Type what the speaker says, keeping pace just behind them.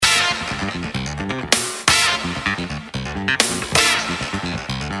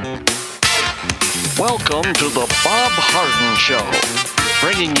Welcome to the Bob Harden Show,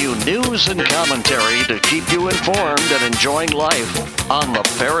 bringing you news and commentary to keep you informed and enjoying life on the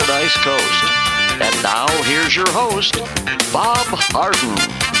Paradise Coast. And now, here's your host, Bob Harden.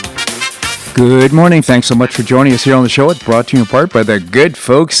 Good morning. Thanks so much for joining us here on the show. It's brought to you in part by the good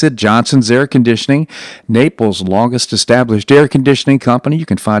folks at Johnson's Air Conditioning, Naples' longest established air conditioning company. You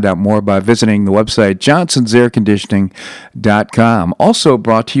can find out more by visiting the website johnsonsairconditioning.com. Also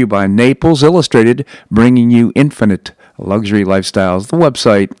brought to you by Naples Illustrated, bringing you infinite luxury lifestyles. The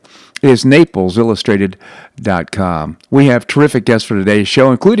website is naplesillustrated.com. We have terrific guests for today's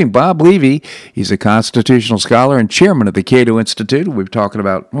show, including Bob Levy. He's a constitutional scholar and chairman of the Cato Institute. We're talking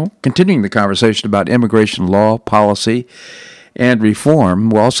about, continuing the conversation about immigration law, policy, and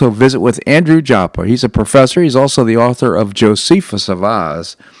reform. We'll also visit with Andrew Joppa. He's a professor. He's also the author of Josephus of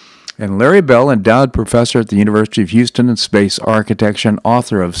Oz. And Larry Bell, endowed professor at the University of Houston in space architecture and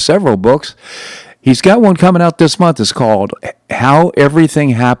author of several books. He's got one coming out this month. It's called How Everything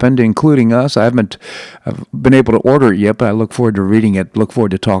Happened, Including Us. I haven't been able to order it yet, but I look forward to reading it. Look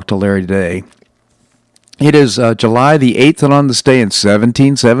forward to talk to Larry today. It is July the 8th, and on this day in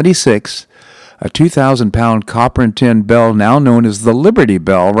 1776, a 2,000-pound copper and tin bell, now known as the Liberty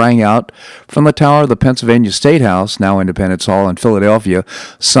Bell, rang out from the tower of the Pennsylvania State House, now Independence Hall in Philadelphia,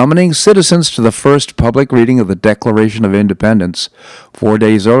 summoning citizens to the first public reading of the Declaration of Independence. 4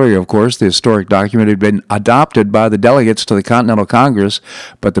 days earlier, of course, the historic document had been adopted by the delegates to the Continental Congress,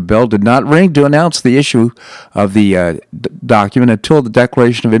 but the bell did not ring to announce the issue of the document until the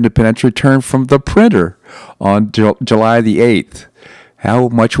Declaration of Independence returned from the printer on July the 8th. How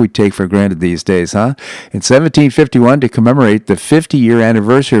much we take for granted these days, huh? In 1751, to commemorate the 50-year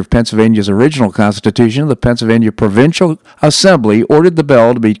anniversary of Pennsylvania's original constitution, the Pennsylvania Provincial Assembly ordered the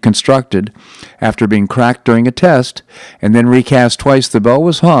bell to be constructed after being cracked during a test, and then recast twice. The bell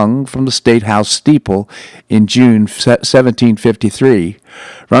was hung from the State House steeple in June 1753.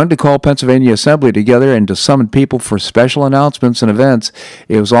 Rung to call Pennsylvania Assembly together and to summon people for special announcements and events,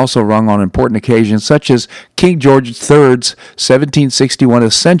 it was also rung on important occasions such as King George III's 1761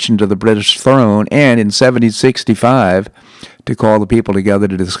 ascension to the British throne, and in 1765 to call the people together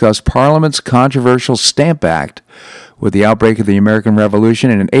to discuss Parliament's controversial Stamp Act. With the outbreak of the American Revolution,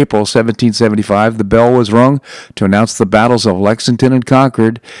 and in April 1775, the bell was rung to announce the battles of Lexington and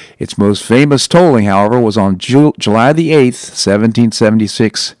Concord. Its most famous tolling, however, was on July the 8th,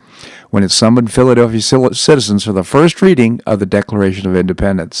 1776, when it summoned Philadelphia citizens for the first reading of the Declaration of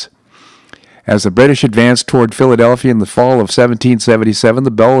Independence. As the British advanced toward Philadelphia in the fall of 1777, the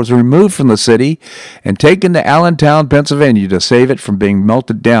bell was removed from the city and taken to Allentown, Pennsylvania, to save it from being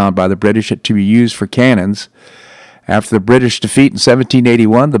melted down by the British to be used for cannons. After the British defeat in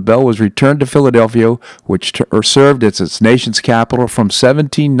 1781, the bell was returned to Philadelphia, which served as its nation's capital from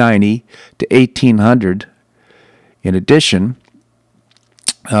 1790 to 1800. In addition,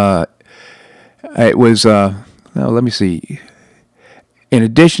 In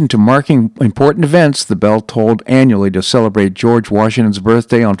addition to marking important events, the bell tolled annually to celebrate George Washington's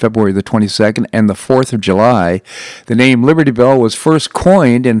birthday on February the 22nd and the 4th of July. The name Liberty Bell was first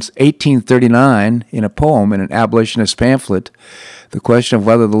coined in 1839 in a poem in an abolitionist pamphlet. The question of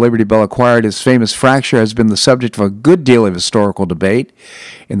whether the Liberty Bell acquired its famous fracture has been the subject of a good deal of historical debate.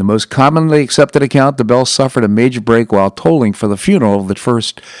 In the most commonly accepted account, the bell suffered a major break while tolling for the funeral of the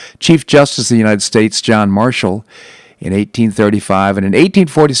first Chief Justice of the United States, John Marshall, in 1835, and in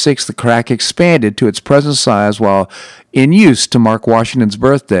 1846 the crack expanded to its present size while in use to mark Washington's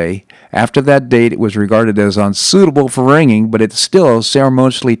birthday. After that date, it was regarded as unsuitable for ringing, but it's still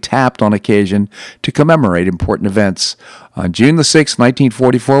ceremoniously tapped on occasion to commemorate important events. On June the 6th,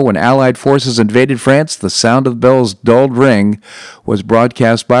 1944, when Allied forces invaded France, the sound of the bell's dulled ring was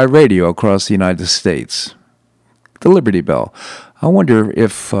broadcast by radio across the United States. The Liberty Bell. I wonder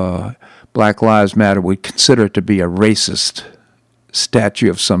if Black Lives Matter would consider it to be a racist statue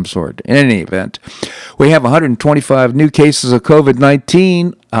of some sort. In any event, we have 125 new cases of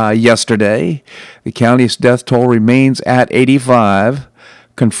COVID-19 yesterday. The county's death toll remains at 85.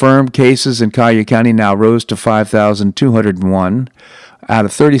 Confirmed cases in Collier County now rose to 5,201. Out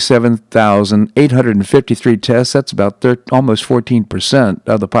of 37,853 tests, that's about almost 14%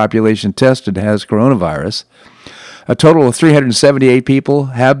 of the population tested has coronavirus. A total of 378 people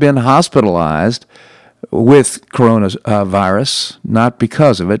have been hospitalized with coronavirus, not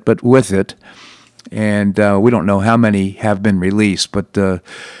because of it, but with it. And we don't know how many have been released, but on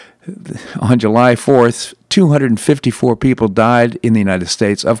July 4th, 254 people died in the United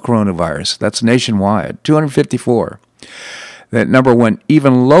States of coronavirus. That's nationwide, 254. That number went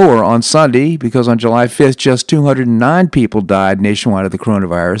even lower on Sunday because on July 5th, just 209 people died nationwide of the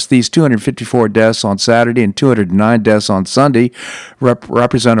coronavirus. These 254 deaths on Saturday and 209 deaths on Sunday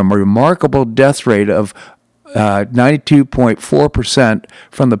represent a remarkable death rate of 92.4%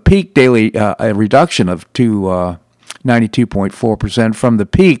 from the peak daily, a reduction of 92.4% from the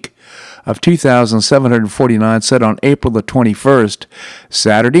peak of 2,749 set on April the 21st.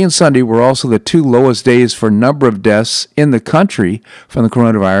 Saturday and Sunday were also the two lowest days for number of deaths in the country from the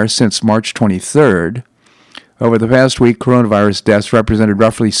coronavirus since March 23rd. Over the past week, coronavirus deaths represented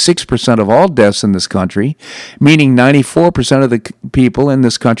roughly 6% of all deaths in this country, meaning 94% of the people in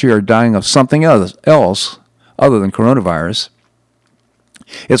this country are dying of something else other than coronavirus.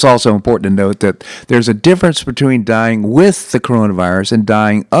 It's also important to note that there's a difference between dying with the coronavirus and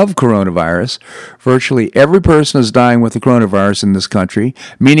dying of coronavirus. Virtually every person is dying with the coronavirus in this country,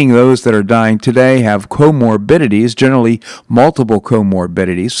 meaning those that are dying today have comorbidities, generally multiple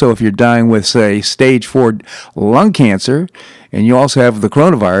comorbidities. So if you're dying with, say, stage 4 lung cancer, and you also have the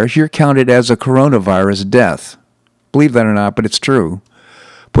coronavirus, you're counted as a coronavirus death. Believe that or not, but it's true.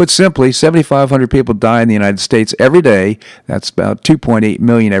 Put simply, 7,500 people die in the United States every day. That's about 2.8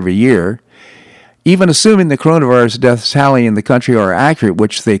 million every year. Even assuming the coronavirus deaths tally in the country are accurate,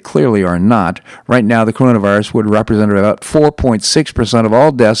 which they clearly are not, right now the coronavirus would represent about 4.6% of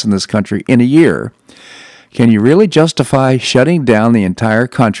all deaths in this country in a year. Can you really justify shutting down the entire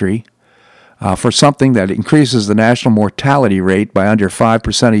country for something that increases the national mortality rate by under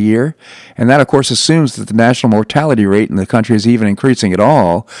 5% a year? And that, of course, assumes that the national mortality rate in the country is even increasing at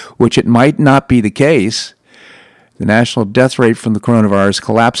all, which it might not be the case. The national death rate from the coronavirus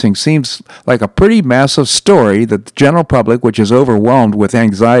collapsing seems like a pretty massive story that the general public, which is overwhelmed with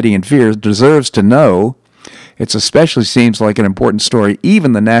anxiety and fear, deserves to know. It especially seems like an important story.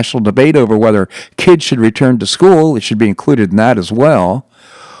 Even the national debate over whether kids should return to school, it should be included in that as well.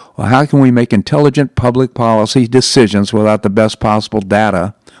 Well, how can we make intelligent public policy decisions without the best possible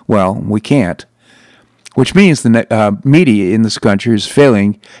data? Well, we can't. Which means the media in this country is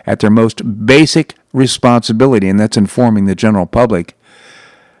failing at their most basic responsibility, and that's informing the general public.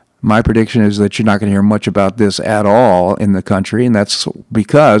 My prediction is that you're not going to hear much about this at all in the country, and that's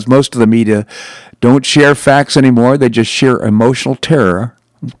because most of the media don't share facts anymore. They just share emotional terror,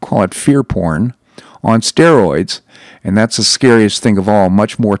 call it fear porn, on steroids. And that's the scariest thing of all,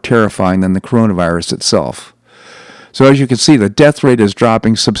 much more terrifying than the coronavirus itself. So as you can see, the death rate is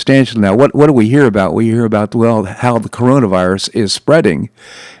dropping substantially. Now, what do we hear about? We hear about, well, how the coronavirus is spreading.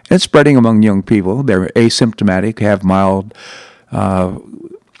 It's spreading among young people. They're asymptomatic, have mild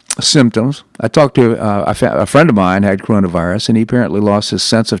symptoms. I talked to a friend of mine had coronavirus, and he apparently lost his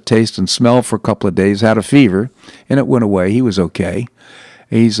sense of taste and smell for a couple of days, had a fever, and it went away. He was okay.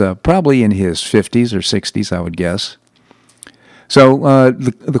 He's probably in his 50s or 60s, I would guess. So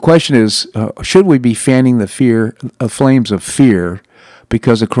the question is, should we be fanning the flames of fear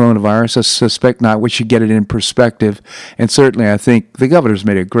because of coronavirus? I suspect not. We should get it in perspective. And certainly I think the governor's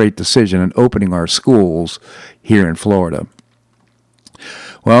made a great decision in opening our schools here in Florida.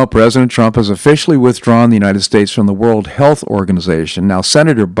 Well, President Trump has officially withdrawn the United States from the World Health Organization. Now,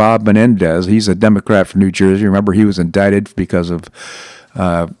 Senator Bob Menendez, he's a Democrat from New Jersey. Remember, he was indicted because of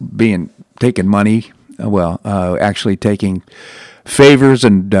taking money. Actually taking favors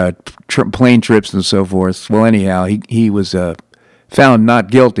and plane trips and so forth. Well, anyhow, he was found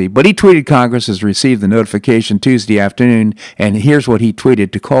not guilty. But he tweeted Congress has received the notification Tuesday afternoon, and here's what he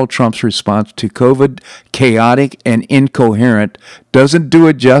tweeted: to call Trump's response to COVID chaotic and incoherent doesn't do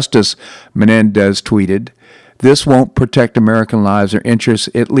it justice, Menendez tweeted. This won't protect American lives or interests.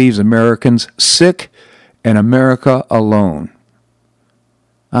 It leaves Americans sick and America alone.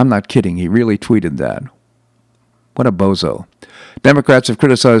 I'm not kidding. He really tweeted that. What a bozo. Democrats have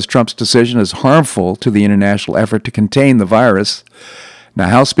criticized Trump's decision as harmful to the international effort to contain the virus. Now,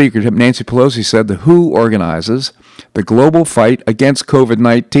 House Speaker Nancy Pelosi said the WHO organizes the global fight against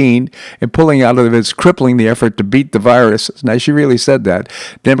COVID-19 and pulling out of it is crippling the effort to beat the virus. Now, she really said that.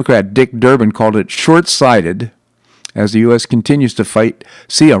 Democrat Dick Durbin called it short-sighted as the U.S. continues to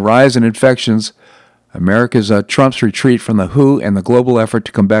see a rise in infections. Trump's retreat from the WHO and the global effort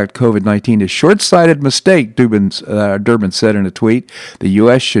to combat COVID-19 is a short-sighted mistake, Durbin said in a tweet. The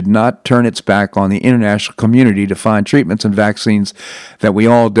U.S. should not turn its back on the international community to find treatments and vaccines that we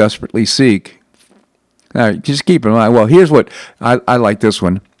all desperately seek. Now, just keep in mind, well, here's what, I like this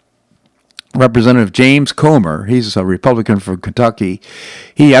one. Representative James Comer, he's a Republican from Kentucky,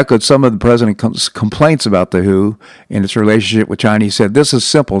 he echoed some of the president's complaints about the WHO and its relationship with China. He said, "This is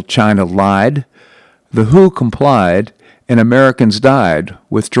simple. China lied. The WHO complied, and Americans died.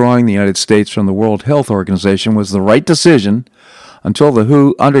 Withdrawing the United States from the World Health Organization was the right decision until the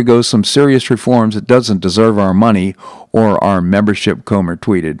WHO undergoes some serious reforms, it doesn't deserve our money or our membership, Comer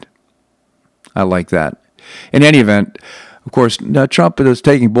tweeted. I like that. In any event, of course, Trump is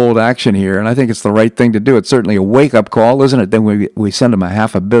taking bold action here, and I think it's the right thing to do. It's certainly a wake-up call, isn't it? Then we send him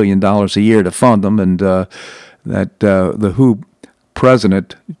 $500 million a year to fund them, and that the WHO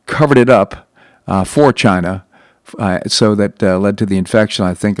president covered it up for China, so that led to the infection,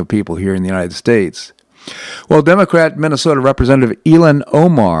 I think, of people here in the United States. Well, Democrat Minnesota Representative Ilhan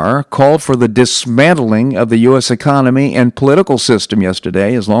Omar called for the dismantling of the U.S. economy and political system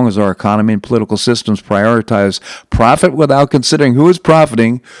yesterday. As long as our economy and political systems prioritize profit without considering who is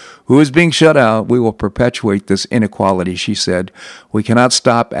profiting, who is being shut out, we will perpetuate this inequality, she said. We cannot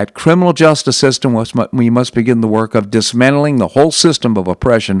stop at criminal justice system. We must begin the work of dismantling the whole system of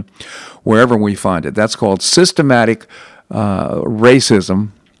oppression wherever we find it. That's called systematic racism.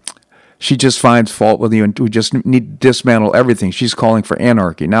 She just finds fault with you, and we just need to dismantle everything. She's calling for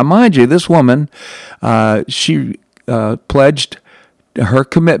anarchy. Now, mind you, this woman, she pledged her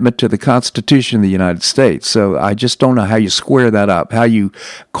commitment to the Constitution of the United States. So I just don't know how you square that up, how you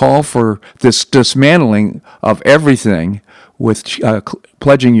call for this dismantling of everything with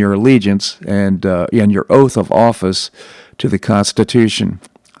pledging your allegiance and your oath of office to the Constitution.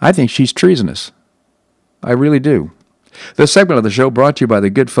 I think she's treasonous. I really do. This segment of the show brought to you by the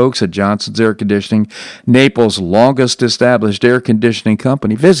good folks at Johnson's Air Conditioning, Naples' longest established air conditioning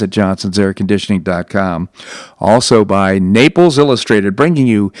company. Visit johnsonsairconditioning.com. Also by Naples Illustrated, bringing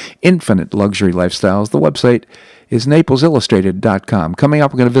you infinite luxury lifestyles. The website is naplesillustrated.com. Coming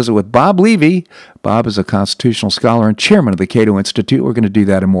up, we're going to visit with Bob Levy. Bob is a constitutional scholar and chairman of the Cato Institute. We're going to do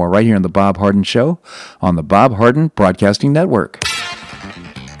that and more right here on The Bob Harden Show on the Bob Harden Broadcasting Network.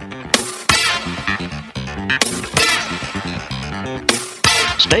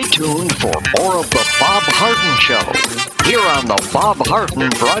 Stay tuned for more of the Bob Harden Show here on the Bob Harden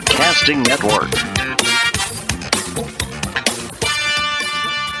Broadcasting Network.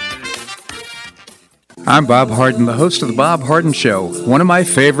 I'm Bob Harden, the host of the Bob Harden Show. One of my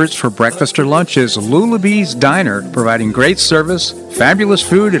favorites for breakfast or lunch is Lulabee's Diner, providing great service, fabulous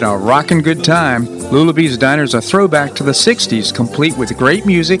food, and a rockin' good time. Lulabee's Diner is a throwback to the 60s, complete with great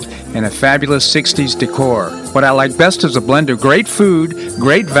music and a fabulous 60s decor. What I like best is a blend of great food,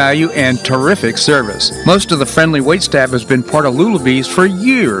 great value, and terrific service. Most of the friendly waitstaff has been part of Lulabee's for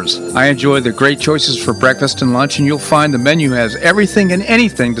years. I enjoy the great choices for breakfast and lunch, and you'll find the menu has everything and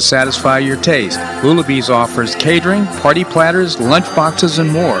anything to satisfy your taste. Lulabee's offers catering, party platters, lunch boxes, and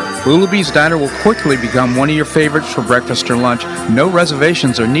more. Lulabee's Diner will quickly become one of your favorites for breakfast or lunch. No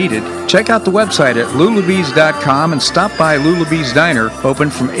reservations are needed. Check out the website at lulabees.com and stop by Lulabee's Diner, open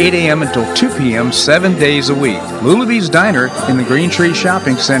from 8 a.m. until 2 p.m. 7 days a week. Lulabee's Diner in the Green Tree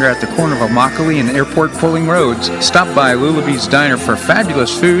Shopping Center at the corner of Immokalee and Airport Pulling Roads. Stop by Lulabee's Diner for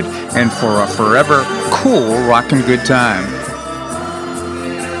fabulous food and for a forever cool rockin' good time.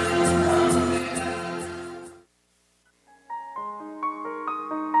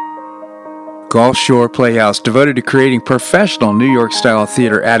 Gulf Shore Playhouse, devoted to creating professional New York-style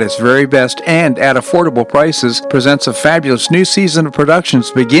theater at its very best and at affordable prices, presents a fabulous new season of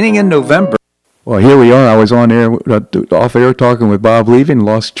productions beginning in November. Well, here we are. I was on air, off air, talking with Bob Levy and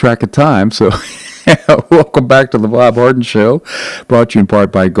lost track of time. So, welcome back to the Bob Harden Show, brought to you in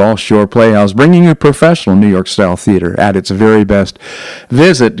part by Gulf Shore Playhouse, bringing you professional New York-style theater at its very best.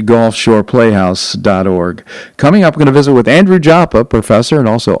 Visit gulfshoreplayhouse.org. Coming up, we're going to visit with Andrew Joppa, professor and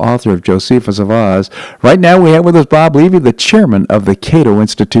also author of Josephus of Oz. Right now, we have with us Bob Levy, the chairman of the Cato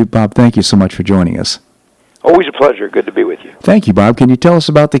Institute. Bob, thank you so much for joining us. Always a pleasure. Good to be with you. Thank you, Bob. Can you tell us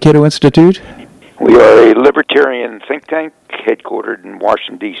about the Cato Institute? We are a libertarian think tank headquartered in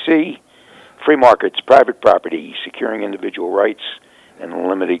Washington, D.C. Free markets, private property, securing individual rights, and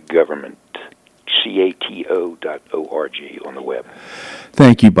limited government. cato.org on the web.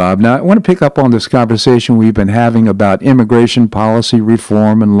 Thank you, Bob. Now, I want to pick up on this conversation we've been having about immigration policy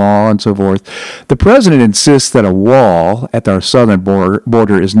reform and law and so forth. The president insists that a wall at our southern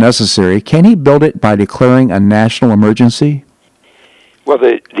border is necessary. Can he build it by declaring a national emergency? Well,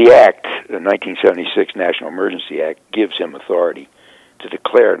 the Act, the 1976 National Emergency Act, gives him authority to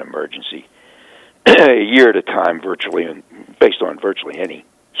declare an emergency a year at a time, virtually, and based on virtually any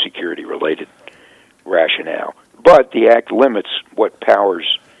security-related rationale. But the Act limits what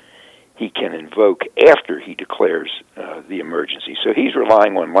powers he can invoke after he declares the emergency. So he's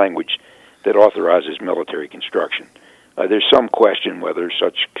relying on language that authorizes military construction. There's some question whether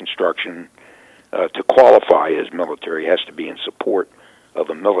such construction, to qualify as military, has to be in support of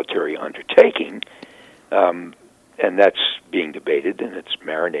a military undertaking, and that's being debated, and it's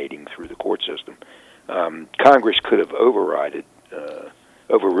marinating through the court system. Congress could have overridden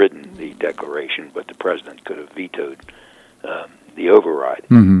overridden the declaration, but the president could have vetoed the override.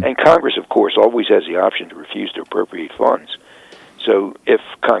 Mm-hmm. And Congress, of course, always has the option to refuse to appropriate funds. So if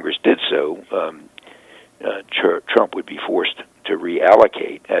Congress did so, Trump would be forced to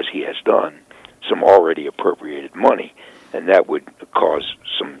reallocate, as he has done, some already appropriated money, and that would cause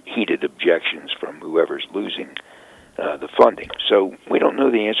some heated objections from whoever's losing the funding. So we don't know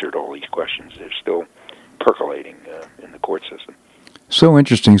the answer to all these questions. They're still percolating in the court system. So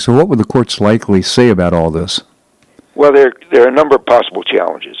interesting. So what would the courts likely say about all this? Well, there are a number of possible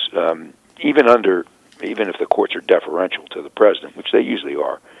challenges. Even if the courts are deferential to the president, which they usually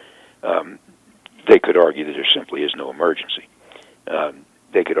are, they could argue that there simply is no emergency.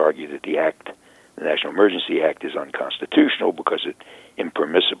 They could argue that the National Emergency Act, is unconstitutional because it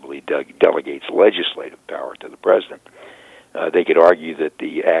impermissibly delegates legislative power to the president. They could argue that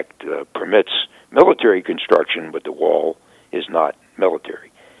the act permits military construction, but the wall is not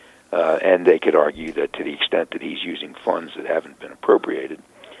military. And they could argue that to the extent that he's using funds that haven't been appropriated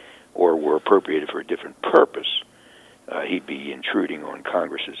or were appropriated for a different purpose, he'd be intruding on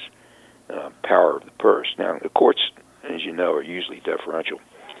Congress's power of the purse. Now, the courts, as you know, are usually deferential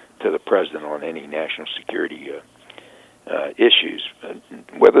to the president on any national security issues.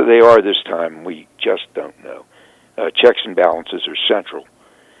 Whether they are this time, we just don't know. Checks and balances are central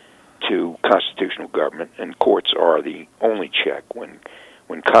to constitutional government, and courts are the only check when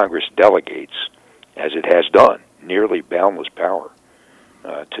Congress delegates, as it has done, nearly boundless power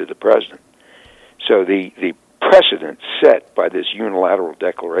to the president. So the precedent set by this unilateral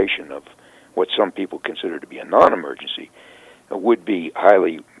declaration of what some people consider to be a non-emergency would be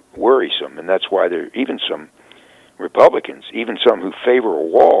highly worrisome, and that's why there even some Republicans, even some who favor a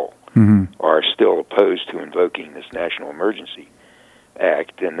wall, are still opposed to invoking this National Emergency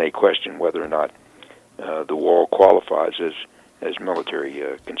Act, and they question whether or not the wall qualifies as military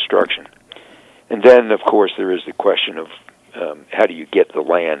construction. And then, of course, there is the question of how do you get the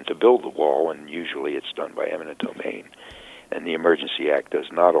land to build the wall, and usually it's done by eminent domain. And the Emergency Act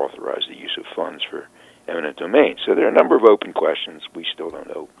does not authorize the use of funds for eminent domain. So there are a number of open questions. We still don't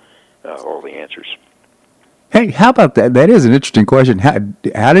know all the answers. Hey, how about that? That is an interesting question. How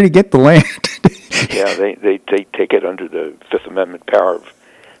did he get the land? Yeah, they take it under the Fifth Amendment power of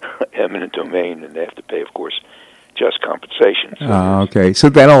eminent domain, and they have to pay, of course, just compensation. So okay. So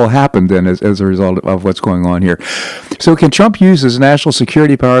that all happened then as a result of what's going on here. So can Trump use his national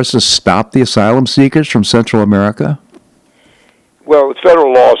security powers to stop the asylum seekers from Central America? Well, the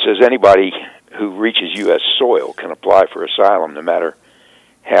federal law says anybody who reaches U.S. soil can apply for asylum no matter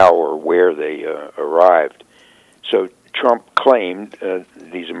how or where they arrived. So Trump claimed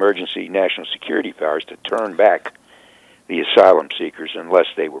these emergency national security powers to turn back the asylum seekers unless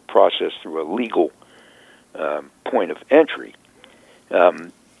they were processed through a legal point of entry.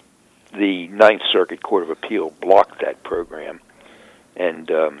 The Ninth Circuit Court of Appeal blocked that program, and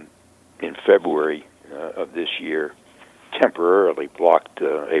in February of this year, temporarily blocked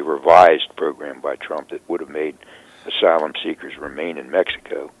a revised program by Trump that would have made asylum seekers remain in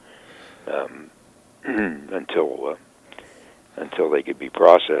Mexico until they could be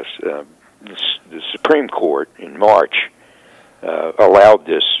processed. The Supreme Court in March allowed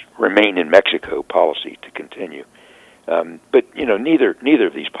this remain in Mexico policy to continue. But neither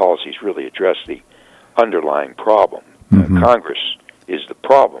of these policies really address the underlying problem. Congress is the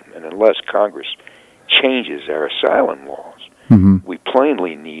problem, and unless Congress changes our asylum laws, we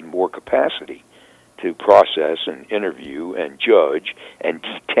plainly need more capacity to process and interview and judge and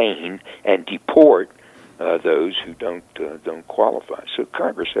detain and deport those who don't qualify. So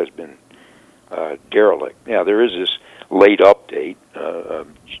Congress has been derelict. Now there is this late update of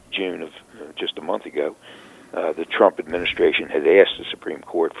June of just a month ago. The Trump administration had asked the Supreme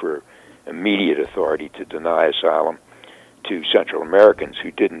Court for immediate authority to deny asylum to Central Americans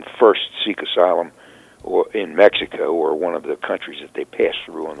who didn't first seek asylum or in Mexico or one of the countries that they passed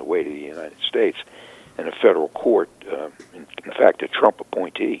through on the way to the United States. And a federal court, in fact, a Trump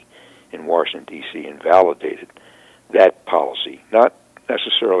appointee in Washington, D.C., invalidated that policy, not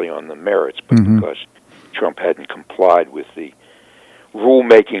necessarily on the merits, but because Trump hadn't complied with the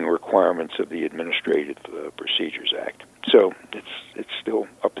rulemaking requirements of the Administrative Procedures Act. So it's still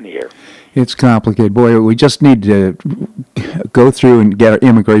up in the air. It's complicated. Boy, we just need to go through and get our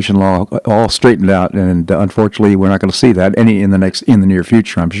immigration law all straightened out, and unfortunately, we're not going to see that in the near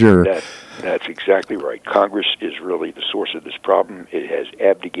future, I'm sure. That's exactly right. Congress is really the source of this problem. It has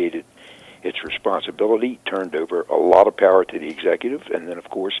abdicated its responsibility, turned over a lot of power to the executive, and then, of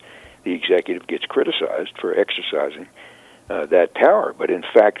course, the executive gets criticized for exercising that power. But in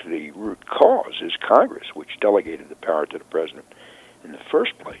fact, the root cause is Congress, which delegated the power to the president in the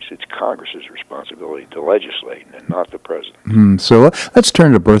first place. It's Congress's responsibility to legislate and not the president. So let's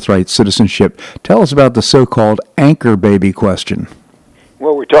turn to birthright citizenship. Tell us about the so-called anchor baby question.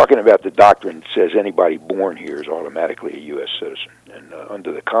 Well, we're talking about the doctrine that says anybody born here is automatically a U.S. citizen. And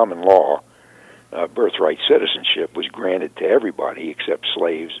under the common law, birthright citizenship was granted to everybody except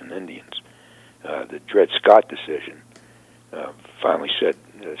slaves and Indians. The Dred Scott decision finally said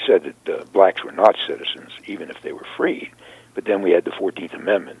that blacks were not citizens, even if they were freed. But then we had the 14th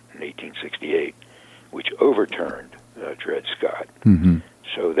Amendment in 1868, which overturned Dred Scott. Mm-hmm.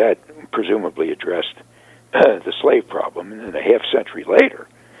 So that presumably addressed the slave problem. And then a half century later,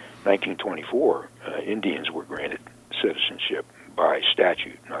 1924, Indians were granted citizenship by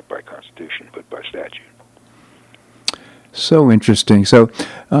statute, not by constitution, but by statute. So interesting. So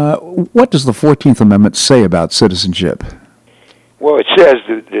what does the 14th Amendment say about citizenship? Well, it says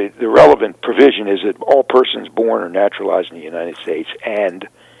that the relevant provision is that all persons born or naturalized in the United States and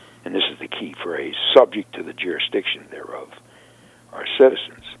this is the key phrase, subject to the jurisdiction thereof, are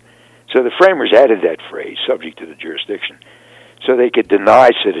citizens. So the framers added that phrase, subject to the jurisdiction, so they could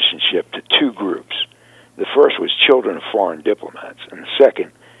deny citizenship to two groups. The first was children of foreign diplomats, and the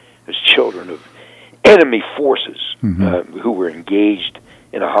second was children of enemy forces who were engaged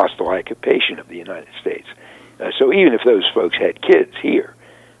in a hostile occupation of the United States. So even if those folks had kids here,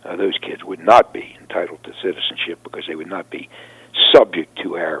 those kids would not be entitled to citizenship because they would not be subject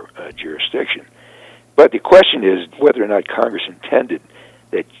to our jurisdiction. But the question is whether or not Congress intended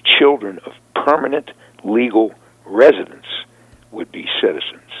that children of permanent legal residence would be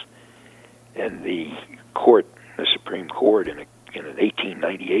citizens. And the Supreme Court, in an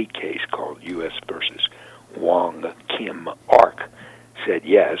 1898 case called U.S. versus Wong Kim Ark, said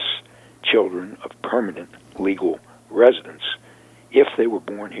yes, children of permanent legal residence, if they were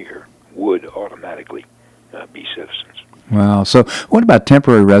born here, would automatically be citizens. Wow. So what about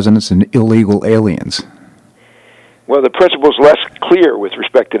temporary residents and illegal aliens? Well, the principle is less clear with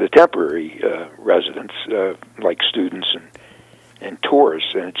respect to the temporary residents, like students and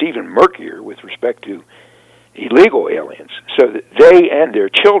tourists, and it's even murkier with respect to illegal aliens, so that they and their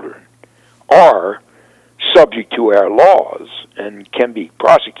children are subject to our laws and can be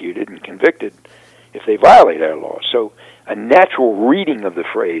prosecuted and convicted if they violate our laws. So a natural reading of the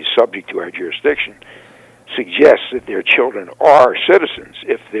phrase subject to our jurisdiction suggests that their children are citizens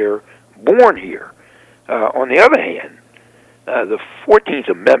if they're born here. On the other hand, the 14th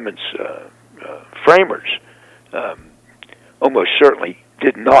Amendment's framers almost certainly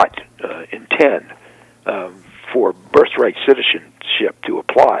did not intend for birthright citizenship to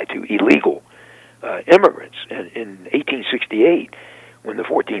apply to illegal immigrants. And in 1868, when the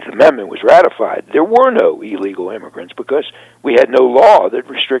 14th Amendment was ratified, there were no illegal immigrants because we had no law that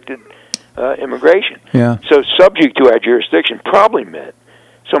restricted immigration. Yeah. So subject to our jurisdiction probably meant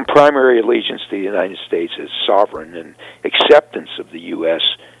some primary allegiance to the United States as sovereign and acceptance of the U.S.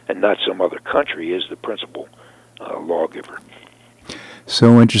 and not some other country as the principal lawgiver.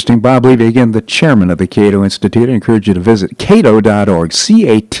 So interesting. Bob Levy, again, the chairman of the Cato Institute. I encourage you to visit cato.org,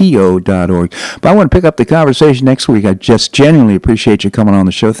 cato.org. But I want to pick up the conversation next week. I just genuinely appreciate you coming on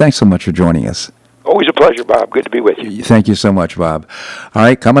the show. Thanks so much for joining us. Always a pleasure, Bob. Good to be with you. Thank you so much, Bob. All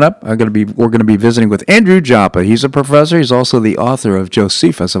right, coming up, we're going to be visiting with Andrew Joppa. He's a professor. He's also the author of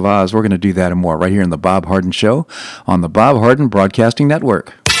Josephus of Oz. We're going to do that and more right here in the Bob Harden Show on the Bob Harden Broadcasting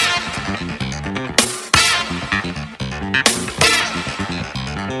Network.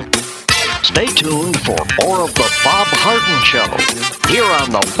 Stay tuned for more of the Bob Harden Show here on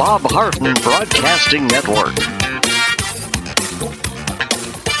the Bob Harden Broadcasting Network.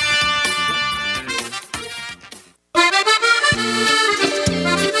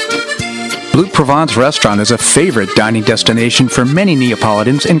 Blue Provence Restaurant is a favorite dining destination for many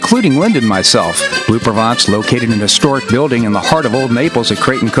Neapolitans, including Linda and myself. Blue Provence, located in a historic building in the heart of Old Naples at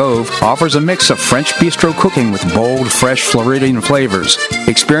Creighton Cove, offers a mix of French bistro cooking with bold, fresh Floridian flavors.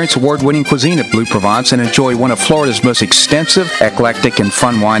 Experience award-winning cuisine at Blue Provence and enjoy one of Florida's most extensive, eclectic, and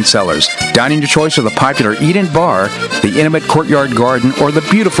fun wine cellars. Dining choice of the popular Eden Bar, the intimate Courtyard Garden, or the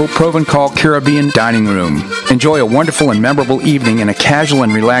beautiful Provencal Caribbean Dining Room. Enjoy a wonderful and memorable evening in a casual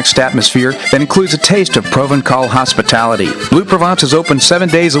and relaxed atmosphere that includes a taste of Provencal hospitality. Blue Provence is open 7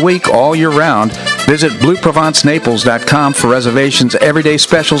 days a week, all year round. Visit BlueProvenceNaples.com for reservations, everyday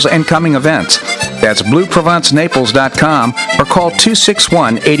specials, and coming events. That's BlueProvenceNaples.com or call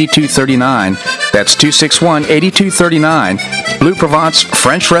 261-8239. That's 261-8239. Blue Provence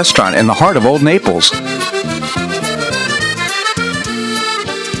French Restaurant in the heart of Old Naples.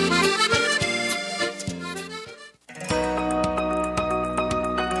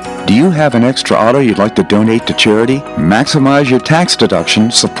 Do you have an extra auto you'd like to donate to charity? Maximize your tax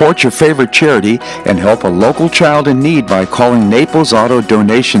deduction, support your favorite charity, and help a local child in need by calling Naples Auto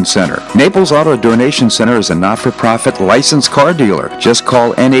Donation Center. Naples Auto Donation Center is a not-for-profit licensed car dealer. Just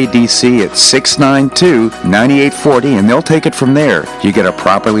call NADC at 692-9840 and they'll take it from there. You get a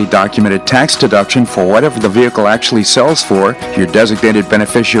properly documented tax deduction for whatever the vehicle actually sells for. Your designated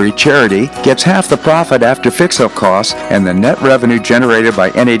beneficiary charity gets half the profit after fix-up costs, and the net revenue generated by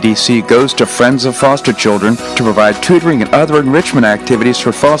NADC goes to Friends of Foster Children to provide tutoring and other enrichment activities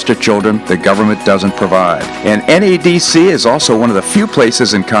for foster children the government doesn't provide. And NADC is also one of the few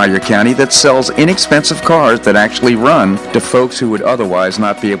places in Collier County that sells inexpensive cars that actually run to folks who would otherwise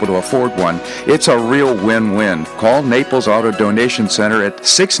not be able to afford one. It's a real win-win. Call Naples Auto Donation Center at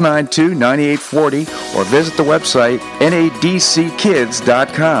 692-9840 or visit the website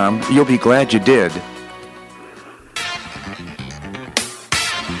nadckids.com. You'll be glad you did.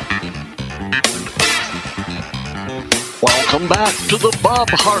 Welcome back to the Bob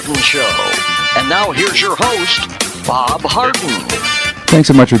Harden Show. And now here's your host, Bob Harden. Thanks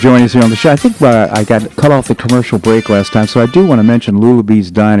so much for joining us here on the show. I think I got cut off the commercial break last time, so I do want to mention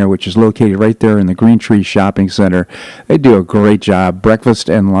Lullaby's Diner, which is located right there in the Green Tree Shopping Center. They do a great job, breakfast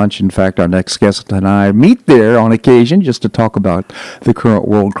and lunch. In fact, our next guest and I meet there on occasion just to talk about the current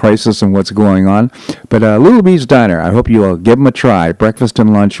world crisis and what's going on. But Lullaby's Diner, I hope you'll give them a try. Breakfast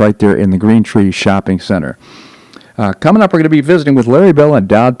and lunch right there in the Green Tree Shopping Center. Coming up, we're going to be visiting with Larry Bell,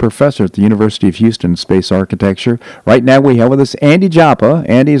 endowed professor at the University of Houston in Space Architecture. Right now we have with us Andy Joppa.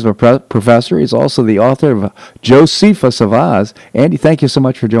 Andy is a professor. He's also the author of Josephus of Oz. Andy, thank you so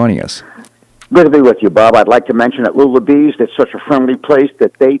much for joining us. Good to be with you, Bob. I'd like to mention at Lullaby's, it's such a friendly place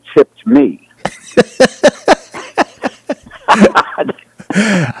that they tipped me.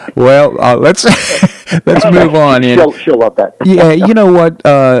 Well, let's move on. She'll love that. Yeah, you know what?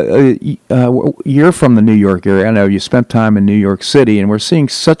 You're from the New York area. I know you spent time in New York City, and we're seeing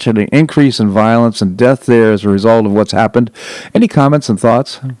such an increase in violence and death there as a result of what's happened. Any comments and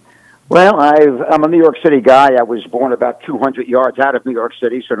thoughts? Well, I'm a New York City guy. I was born about 200 yards out of New York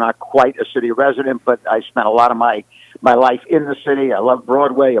City, so not quite a city resident, but I spent a lot of my life in the city. I love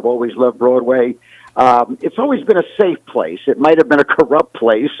Broadway. I've always loved Broadway. It's always been a safe place. It might have been a corrupt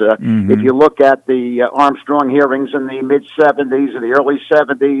place. If you look at the Armstrong hearings in the mid-'70s and the early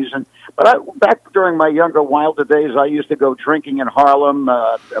 '70s, but back during my younger, wilder days, I used to go drinking in Harlem,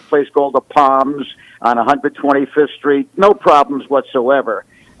 a place called the Palms on 125th Street. No problems whatsoever.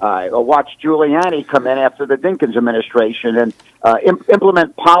 I watched Giuliani come in after the Dinkins administration and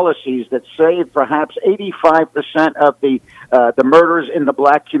implement policies that saved perhaps 85% of the murders in the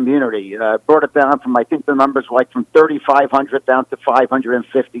black community. Brought it down from, I think the numbers were like from 3,500 down to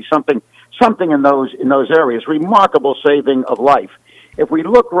 550, something in those areas. Remarkable saving of life. If we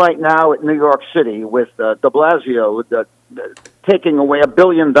look right now at New York City with de Blasio taking away $1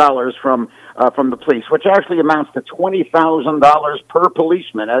 billion from the police, which actually amounts to $20,000 per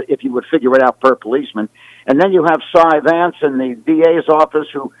policeman, if you would figure it out per policeman. And then you have Cy Vance in the DA's office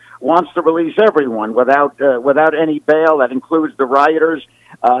who wants to release everyone without any bail. That includes the rioters.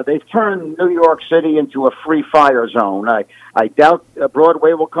 They've turned New York City into a free fire zone. I doubt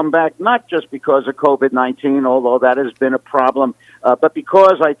Broadway will come back, not just because of COVID-19, although that has been a problem, but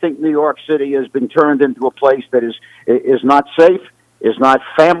because I think New York City has been turned into a place that is not safe, is not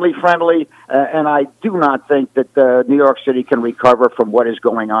family-friendly, and I do not think that New York City can recover from what is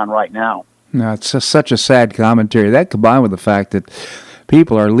going on right now. No, it's such a sad commentary. That combined with the fact that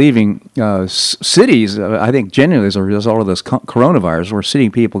people are leaving cities, I think genuinely as a result of this coronavirus, we're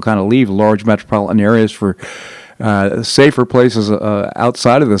seeing people kind of leave large metropolitan areas for safer places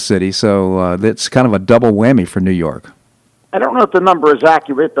outside of the city. So it's kind of a double whammy for New York. I don't know if the number is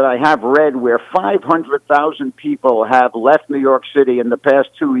accurate, but I have read where 500,000 people have left New York City in the past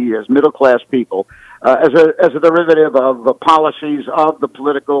 2 years, middle-class people, as a derivative of policies of the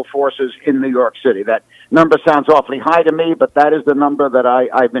political forces in New York City. That number sounds awfully high to me, but that is the number that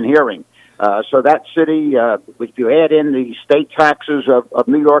I've been hearing. So that city, if you add in the state taxes of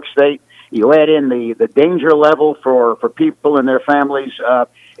New York State, you add in the danger level for people and their families,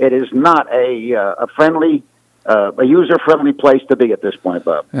 it is not a user-friendly place to be at this point,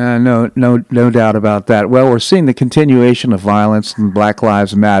 Bob. No doubt about that. Well, we're seeing the continuation of violence and Black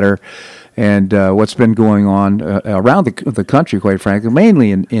Lives Matter and what's been going on around the country, quite frankly,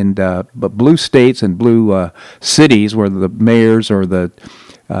 mainly in blue states and blue cities where the mayors or the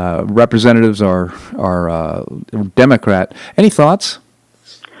representatives are Democrat. Any thoughts?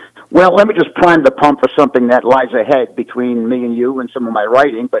 Well, let me just prime the pump for something that lies ahead between me and you and some of my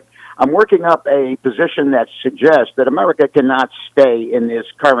writing, but I'm working up a position that suggests that America cannot stay in this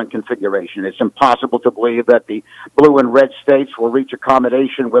current configuration. It's impossible to believe that the blue and red states will reach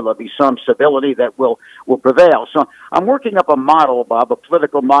accommodation where there'll be some civility that will prevail. So I'm working up a model, Bob, a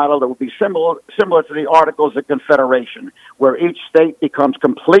political model that will be similar to the Articles of Confederation, where each state becomes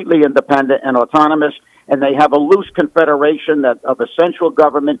completely independent and autonomous, and they have a loose confederation of a central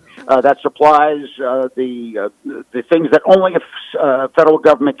government that supplies the things that only a federal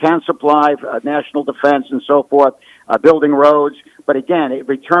government can supply, national defense and so forth, building roads. But again, it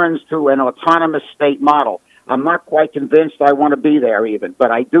returns to an autonomous state model. I'm not quite convinced I want to be there even,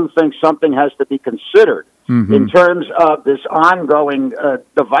 but I do think something has to be considered in terms of this ongoing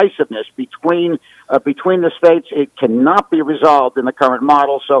divisiveness between the states. It cannot be resolved in the current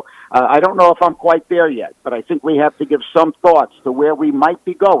model. So I don't know if I'm quite there yet, but I think we have to give some thoughts to where we might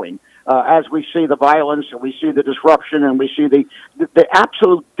be going as we see the violence and we see the disruption and we see the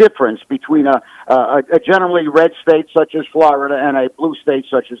absolute difference between a generally red state such as Florida and a blue state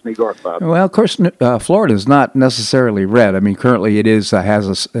such as New York, Bob. Well, of course, Florida is not necessarily red. I mean, currently it is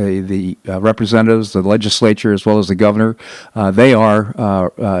has the representatives, the legislature, as well as the governor. They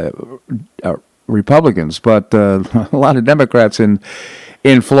are Republicans, but a lot of Democrats in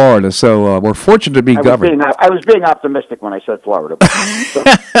Florida. So we're fortunate to be governed. I was being optimistic when I said Florida.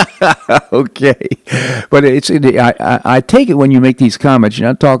 Okay, but I take it when you make these comments, you're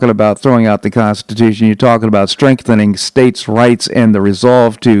not talking about throwing out the Constitution. You're talking about strengthening states' rights and the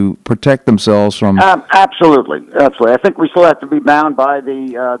resolve to protect themselves from. Absolutely. I think we still have to be bound by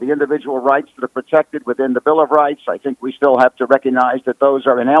the individual rights that are protected within the Bill of Rights. I think we still have to recognize that those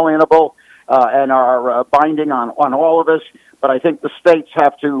are inalienable and are binding on all of us. But I think the states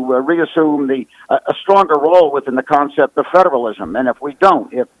have to reassume a stronger role within the concept of federalism. And if we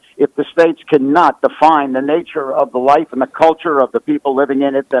don't, if the states cannot define the nature of the life and the culture of the people living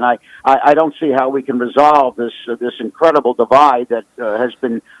in it, then I don't see how we can resolve this incredible divide that has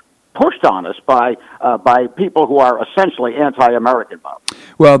been pushed on us by people who are essentially anti-American, Bob.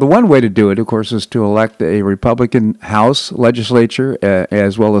 Well, the one way to do it, of course, is to elect a Republican House legislature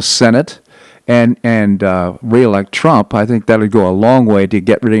as well as Senate. And re-elect Trump. I think that would go a long way to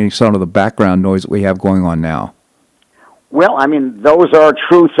get rid of some of the background noise that we have going on now. Well, I mean, those are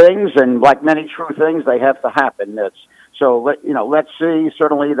true things, and like many true things, they have to happen. Let's see.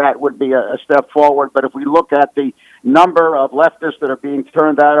 Certainly, that would be a step forward. But if we look at the number of leftists that are being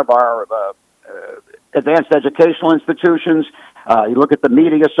turned out of our advanced educational institutions, you look at the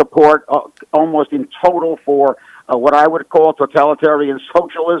media support almost in total for what I would call totalitarian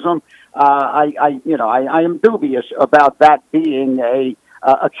socialism. I am dubious about that being a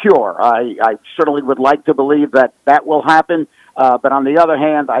cure. I certainly would like to believe that will happen, but on the other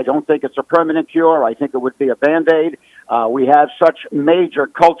hand, I don't think it's a permanent cure. I think it would be a Band-Aid. We have such major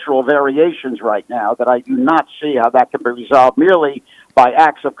cultural variations right now that I do not see how that can be resolved merely by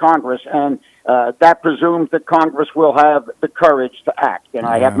acts of Congress, and that presumes that Congress will have the courage to act, and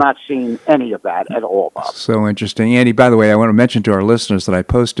I have not seen any of that at all, Bob. So interesting. Andy, by the way, I want to mention to our listeners that I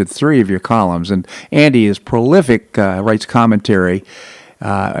posted 3 of your columns, and Andy is prolific, writes commentary,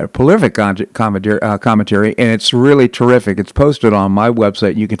 commentary, and it's really terrific. It's posted on my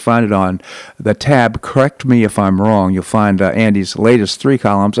website. You can find it on the tab, Correct Me If I'm Wrong. You'll find Andy's latest 3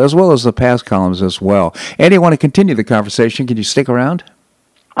 columns, as well as the past columns as well. Andy, I want to continue the conversation. Can you stick around?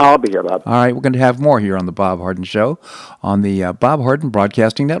 I'll be here, Bob. All right, we're going to have more here on the Bob Harden Show on the Bob Harden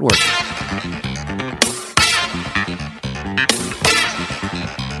Broadcasting Network.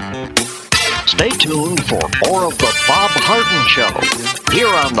 Stay tuned for more of the Bob Harden Show here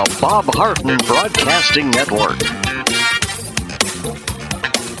on the Bob Harden Broadcasting Network.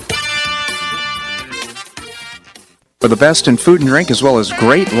 For the best in food and drink, as well as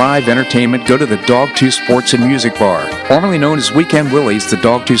great live entertainment, go to the Dogtooth Sports and Music Bar. Formerly known as Weekend Willie's, the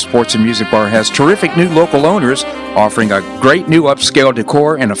Dogtooth Sports and Music Bar has terrific new local owners offering a great new upscale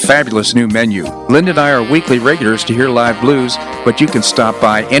decor and a fabulous new menu. Linda and I are weekly regulars to hear live blues, but you can stop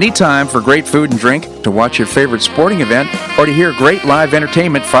by anytime for great food and drink, to watch your favorite sporting event, or to hear great live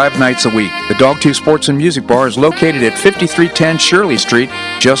entertainment 5 nights a week. The Dogtooth Sports and Music Bar is located at 5310 Shirley Street,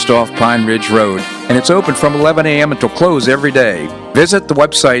 just off Pine Ridge Road, and it's open from 11 a.m. until close every day. Visit the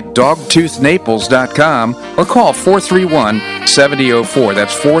website dogtoothnaples.com or call 431-7004.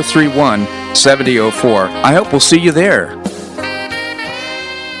 That's 431-7004. I hope we'll see you there.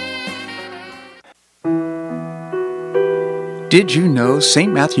 Did you know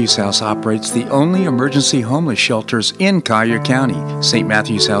St. Matthew's House operates the only emergency homeless shelters in Collier County? St.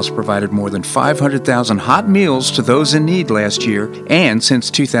 Matthew's House provided more than 500,000 hot meals to those in need last year, and since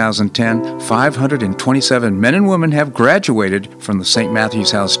 2010, 527 men and women have graduated from the St.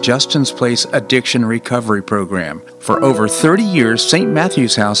 Matthew's House Justin's Place Addiction Recovery Program. For over 30 years, St.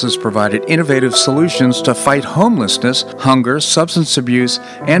 Matthew's House has provided innovative solutions to fight homelessness, hunger, substance abuse,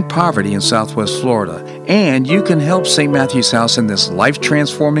 and poverty in Southwest Florida. And you can help St. Matthew's House in this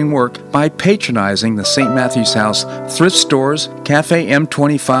life-transforming work by patronizing the St. Matthew's House thrift stores, Cafe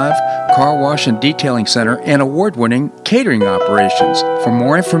M25, car wash and detailing center, and award-winning catering operations. For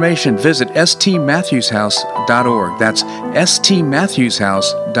more information, visit stmatthewshouse.org. That's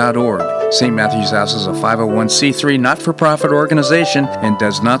stmatthewshouse.org. St. Matthew's House is a 501c3 not-for-profit organization and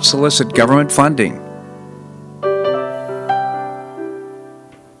does not solicit government funding.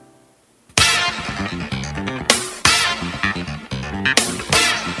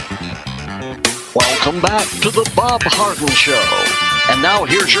 Welcome back to the Bob Harden Show. And now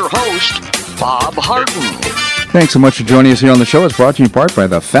here's your host, Bob Harden. Thanks so much for joining us here on the show. It's brought to you in part by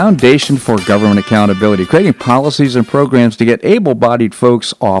the Foundation for Government Accountability, creating policies and programs to get able-bodied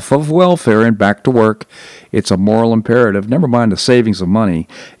folks off of welfare and back to work. It's a moral imperative, never mind the savings of money.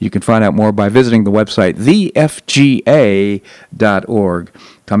 You can find out more by visiting the website, thefga.org.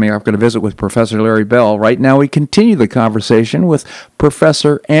 Coming up, we're going to visit with Professor Larry Bell. Right now, we continue the conversation with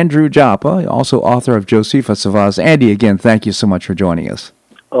Professor Andrew Joppa, also author of Josephus of Oz. Andy, again, thank you so much for joining us.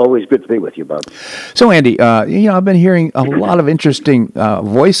 Always good to be with you, Bob. So, Andy, I've been hearing a lot of interesting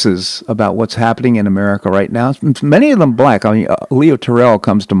voices about what's happening in America right now. Many of them black. I mean, Leo Terrell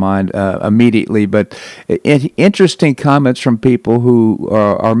comes to mind immediately, but interesting comments from people who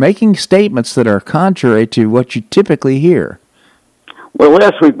are making statements that are contrary to what you typically hear. Well,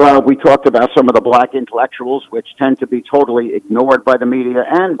 last week, Bob, we talked about some of the black intellectuals, which tend to be totally ignored by the media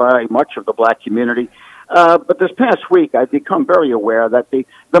and by much of the black community. But this past week, I've become very aware that the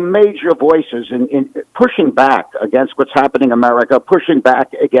major voices in pushing back against what's happening in America, pushing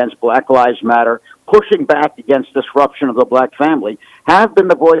back against Black Lives Matter, pushing back against disruption of the black family, have been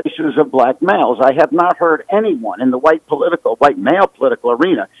the voices of black males. I have not heard anyone in the white male political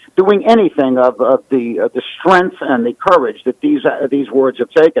arena doing anything of the strength and the courage that these words have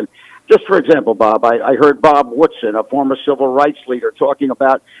taken. Just for example, Bob, I heard Bob Woodson, a former civil rights leader, talking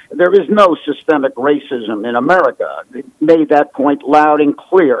about there is no systemic racism in America. He made that point loud and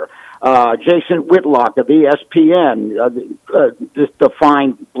clear. Jason Whitlock of ESPN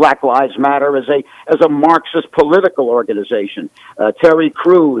defined Black Lives Matter as a Marxist political organization. Terry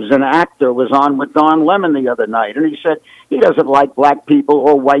Crews, an actor, was on with Don Lemon the other night, and he said he doesn't like black people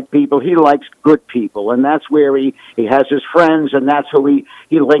or white people. He likes good people, and that's where he has his friends, and that's who he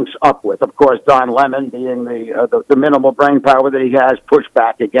links up with. Of course, Don Lemon, being the minimal brain power that he has, pushed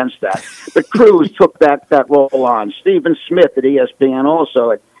back against that. But Crews took that role on. Stephen Smith at ESPN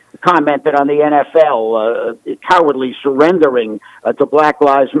also commented on the NFL cowardly surrendering to Black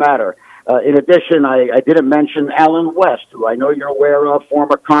Lives Matter. In addition, I didn't mention Alan West, who I know you're aware of,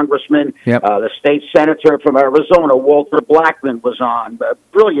 former congressman, Yep. The state senator from Arizona, Walter Blackman, was on.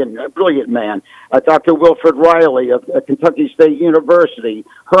 Brilliant man. Dr. Wilfred Riley of Kentucky State University,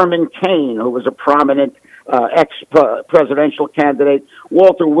 Herman Cain, who was a prominent ex-presidential candidate,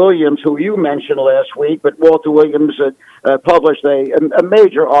 Walter Williams, who you mentioned last week, but Walter Williams published a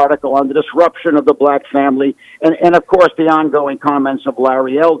major article on the disruption of the black family, and of course the ongoing comments of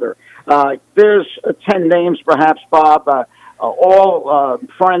Larry Elder. There's 10 names, perhaps, Bob, all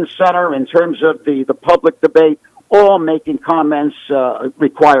front and center in terms of the public debate, all making comments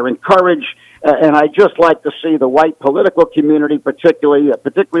requiring courage. And I just like to see the white political community, particularly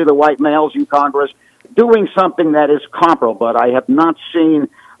the white males in Congress, doing something that is comparable. But I have not seen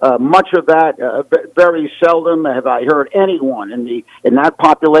much of that. Very seldom have I heard anyone in that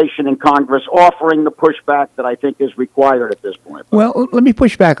population in Congress offering the pushback that I think is required at this point. Well, let me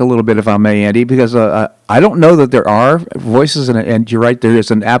push back a little bit, if I may, Andy, because I don't know that there are voices, and you're right, there is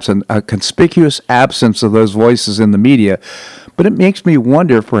a conspicuous absence of those voices in the media. But it makes me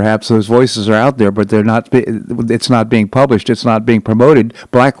wonder if perhaps those voices are out there, but they're not. It's not being published. It's not being promoted.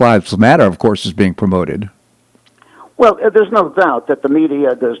 Black Lives Matter, of course, is being promoted. Well, there's no doubt that the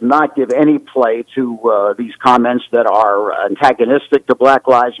media does not give any play to these comments that are antagonistic to Black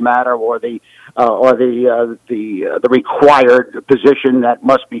Lives Matter or the or the required position that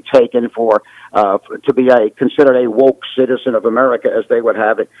must be taken for to be considered a woke citizen of America, as they would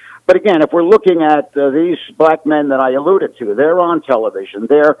have it. But again, if we're looking at these black men that I alluded to, they're on television,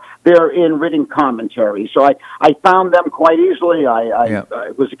 they're in written commentary. So I found them quite easily. I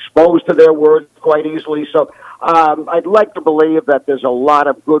was exposed to their words quite easily. So I'd like to believe that there's a lot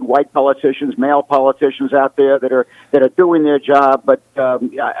of good white politicians, male politicians out there that are doing their job. But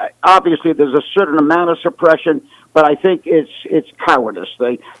obviously, there's a certain amount of suppression. But I think it's cowardice.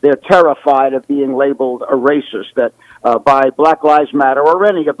 They're terrified of being labeled a racist by Black Lives Matter or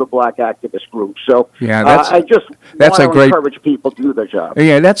any of the black activist groups. So I just want to encourage people to do their job.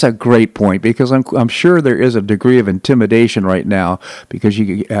 Yeah, that's a great point, because I'm sure there is a degree of intimidation right now, because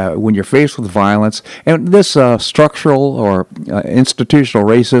when you're faced with violence and this structural or institutional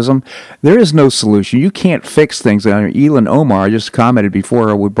racism, there is no solution. You can't fix things. Elin Omar just commented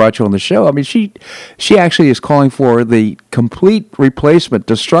before we brought you on the show. I mean, she actually is calling for the complete replacement,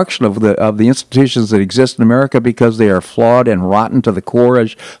 destruction of the institutions that exist in America, because they are flawed and rotten to the core,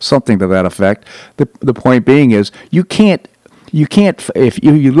 something to that effect. The point being is you can't if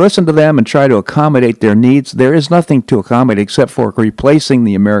you listen to them and try to accommodate their needs, there is nothing to accommodate except for replacing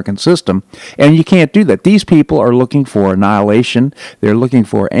the American system, and you can't do that. These people are looking for annihilation, they're looking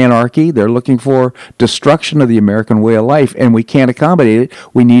for anarchy, they're looking for destruction of the American way of life, and we can't accommodate it.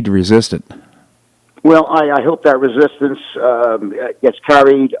 We need to resist it. Well, I hope that resistance gets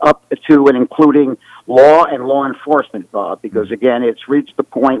carried up to and including law and law enforcement, Bob, because, again, it's reached the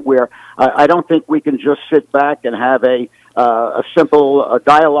point where I don't think we can just sit back and have a simple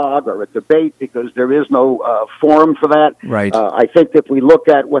dialogue or a debate, because there is no forum for that. Right. I think if we look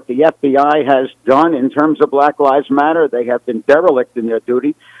at what the FBI has done in terms of Black Lives Matter, they have been derelict in their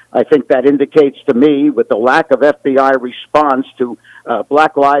duty. I think that indicates to me, with the lack of FBI response to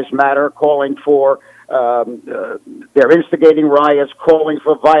Black Lives Matter, calling for they're instigating riots, calling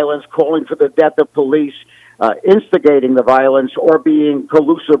for violence, calling for the death of police, instigating the violence or being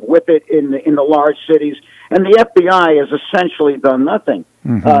collusive with it in the large cities. And the FBI has essentially done nothing.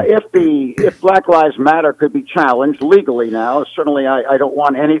 Mm-hmm. If Black Lives Matter could be challenged legally now, certainly I don't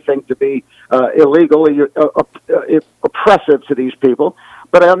want anything to be illegally oppressive to these people.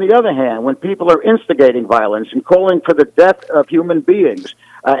 But on the other hand, when people are instigating violence and calling for the death of human beings,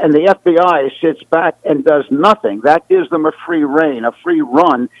 and the FBI sits back and does nothing, that gives them a free rein, a free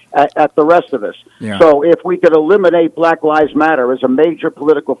run at the rest of us. Yeah. So if we could eliminate Black Lives Matter as a major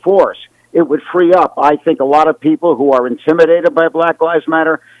political force, it would free up, I think, a lot of people who are intimidated by Black Lives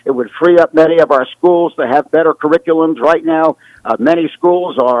Matter. It would free up many of our schools to have better curriculums. Right now, many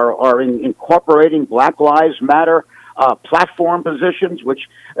schools are incorporating Black Lives Matter platform positions, which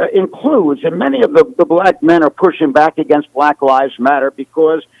includes, and many of the black men are pushing back against Black Lives Matter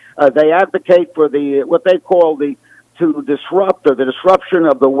because they advocate for what they call the disruption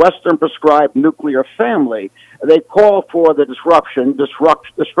of the Western prescribed nuclear family. They call for the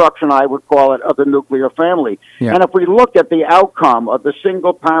destruction, I would call it, of the nuclear family. Yeah. And if we look at the outcome of the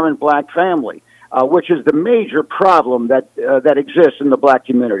single-parent black family, which is the major problem that exists in the black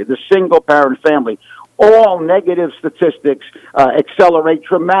community, the single-parent family, all negative statistics accelerate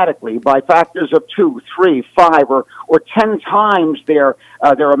dramatically by factors of 2, 3, 5, or 10 times their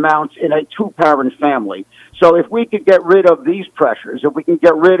amounts in a two-parent family. So if we could get rid of these pressures, if we can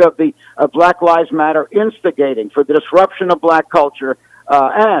get rid of the Black Lives Matter instigating for the disruption of black culture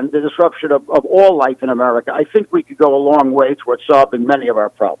and the disruption of all life in America, I think we could go a long way towards solving many of our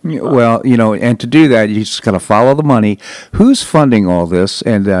problems. Well, and to do that, you just got to follow the money. Who's funding all this?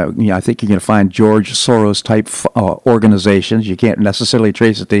 And I think you're going to find George Soros-type organizations. You can't necessarily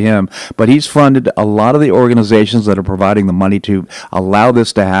trace it to him, but he's funded a lot of the organizations that are providing the money to allow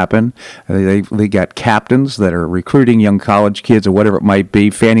this to happen. They got captains that are recruiting young college kids or whatever it might be,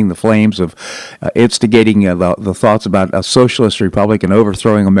 fanning the flames of instigating the thoughts about a socialist republic and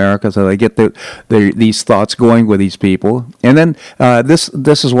overthrowing America, so they get these thoughts going with these people, and then this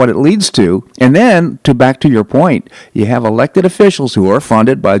is what it leads to. And then, back to your point, you have elected officials who are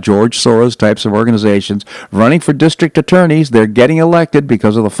funded by George Soros types of organizations running for district attorneys. They're getting elected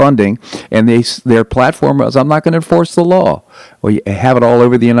because of the funding, and their platform is, "I'm not going to enforce the law." Well, you have it all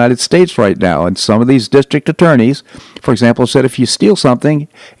over the United States right now, and some of these district attorneys, for example, said if you steal something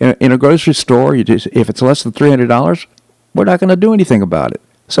in a grocery store, if it's less than $300. We're not going to do anything about it.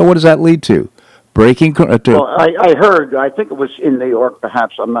 So what does that lead to? Well, I heard, I think it was in New York,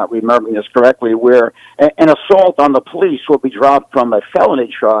 perhaps I'm not remembering this correctly, where an assault on the police will be dropped from a felony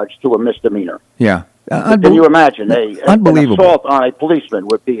charge to a misdemeanor. Yeah. Can you imagine? Unbelievable. An assault on a policeman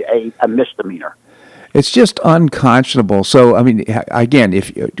would be a misdemeanor. It's just unconscionable. So, I mean, again,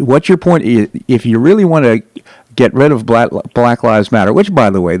 what's your point? If you really want to get rid of Black Lives Matter, which, by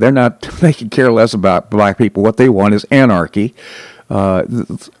the way, they can care less about black people. What they want is anarchy.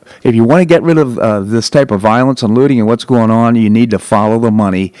 If you want to get rid of this type of violence and looting and what's going on, you need to follow the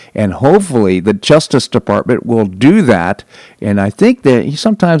money, and hopefully the Justice Department will do that. And I think that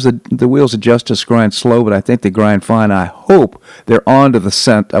sometimes the wheels of justice grind slow, but I think they grind fine. I hope they're on to the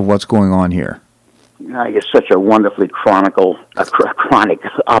scent of what's going on here. You're such a wonderfully chronic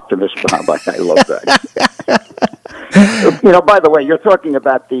optimist, Bob. I love that. By the way, you're talking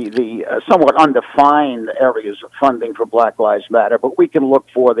about the somewhat undefined areas of funding for Black Lives Matter, but we can look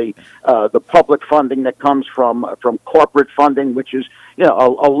for the public funding that comes from corporate funding, which is a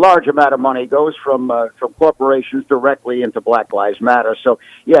large amount of money goes from corporations directly into Black Lives Matter. So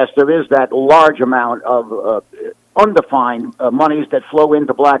yes, there is that large amount of undefined monies that flow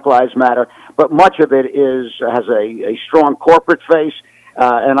into Black Lives Matter, but much of it has a strong corporate face.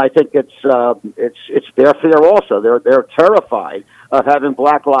 And I think it's their fear also. They're terrified of having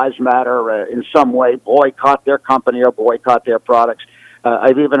Black Lives Matter in some way boycott their company or boycott their products.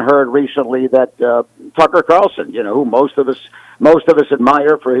 I've even heard recently that Tucker Carlson, who most of us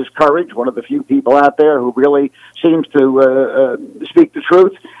admire for his courage, one of the few people out there who really seems to speak the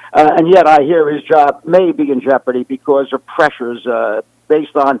truth, and yet I hear his job may be in jeopardy because of pressures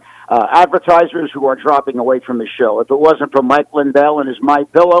based on advertisers who are dropping away from his show. If it wasn't for Mike Lindell and his My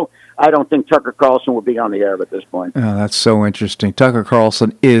Pillow, I don't think Tucker Carlson would be on the air at this point. Oh, that's so interesting. Tucker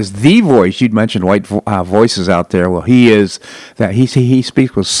Carlson is the voice. You'd mentioned white voices out there. Well, he is that. He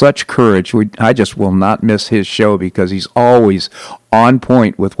speaks with such courage. I just will not miss his show because he's always on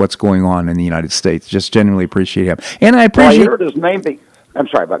point with what's going on in the United States. Just genuinely appreciate him. And I appreciate... Well, I heard his name I'm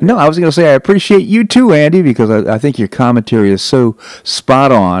sorry about that. No, I was going to say I appreciate you too, Andy, because I think your commentary is so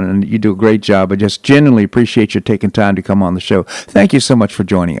spot on, and you do a great job. I just genuinely appreciate you taking time to come on the show. Thank you so much for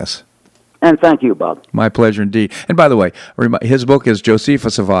joining us. And thank you, Bob. My pleasure indeed. And by the way, his book is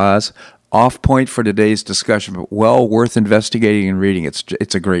Josephus of Oz. Off point for today's discussion, but well worth investigating and reading.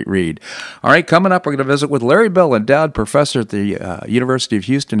 It's a great read. All right, coming up, we're going to visit with Larry Bell, endowed professor at the University of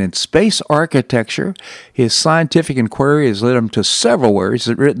Houston in space architecture. His scientific inquiry has led him to several works.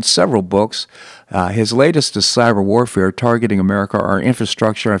 He's written several books. His latest is Cyber Warfare, Targeting America, Our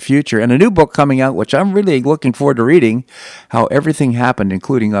Infrastructure, Our Future, and a new book coming out, which I'm really looking forward to reading, How Everything Happened,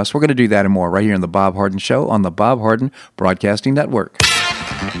 Including Us. We're going to do that and more right here on The Bob Harden Show on the Bob Harden Broadcasting Network.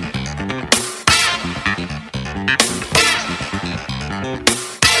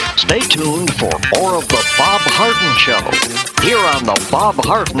 Stay tuned for more of The Bob Harden Show here on the Bob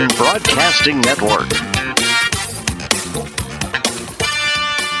Harden Broadcasting Network.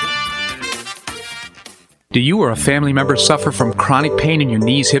 Do you or a family member suffer from chronic pain in your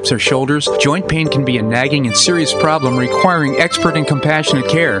knees, hips, or shoulders? Joint pain can be a nagging and serious problem requiring expert and compassionate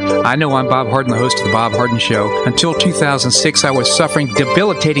care. I know I'm Bob Harden, the host of The Bob Harden Show. Until 2006, I was suffering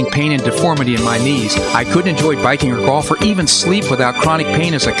debilitating pain and deformity in my knees. I couldn't enjoy biking or golf or even sleep without chronic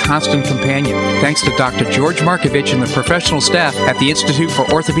pain as a constant companion. Thanks to Dr. George Markovich and the professional staff at the Institute for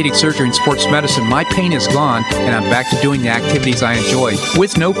Orthopedic Surgery and Sports Medicine, my pain is gone and I'm back to doing the activities I enjoy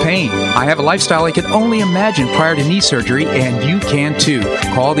with no pain. I have a lifestyle I could only imagine prior to knee surgery, and you can too.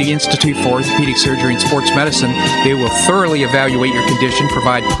 Call the Institute for Orthopedic Surgery and Sports Medicine. They will thoroughly evaluate your condition,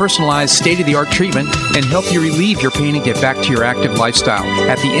 provide personalized, state-of-the-art treatment, and help you relieve your pain and get back to your active lifestyle.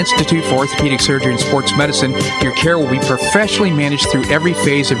 At the Institute for Orthopedic Surgery and Sports Medicine, your care will be professionally managed through every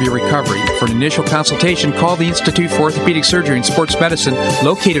phase of your recovery. For an initial consultation, call the Institute for Orthopedic Surgery and Sports Medicine,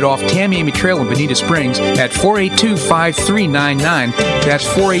 located off Tamiami Trail in Bonita Springs, at 482-5399. That's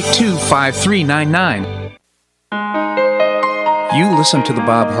 482-5399. You listen to The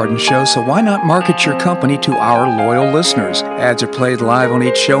Bob Harden Show, so why not market your company to our loyal listeners? Ads are played live on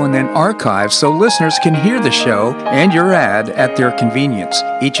each show and then archived so listeners can hear the show and your ad at their convenience.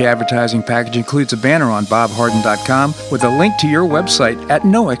 Each advertising package includes a banner on bobharden.com with a link to your website at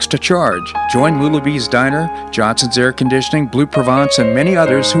no extra charge. Join Lulabee's Diner, Johnson's Air Conditioning, Blue Provence, and many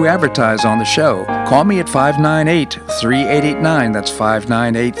others who advertise on the show. Call me at 598-3889, that's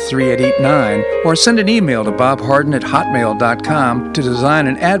 598-3889, or send an email to bobharden@hotmail.com to design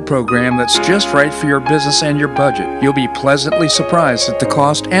an ad program that's just right for your business and your budget. You'll be pleasantly surprised at the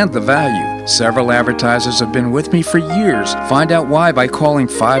cost and the value. Several advertisers have been with me for years. Find out why by calling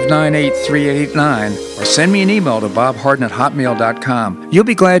 598-3889 or send me an email to bobharden@hotmail.com. You'll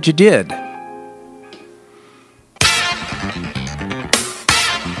be glad you did.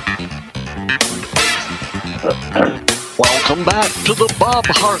 Welcome back to the Bob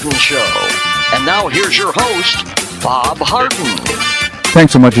Harden Show. And now here's your host, Bob Harden.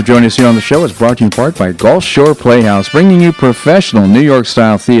 Thanks so much for joining us here on the show. It's brought to you in part by Gulf Shore Playhouse, bringing you professional New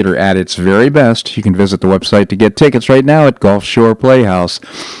York-style theater at its very best. You can visit the website to get tickets right now at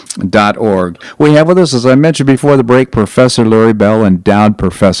gulfshoreplayhouse.org. We have with us, as I mentioned before the break, Professor Larry Bell, endowed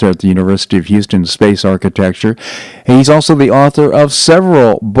professor at the University of Houston Space Architecture. He's also the author of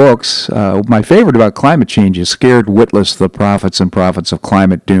several books. My favorite about climate change is Scared Witless, The Prophets and Prophets of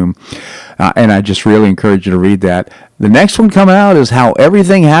Climate Doom. And I just really encourage you to read that. The next one coming out is How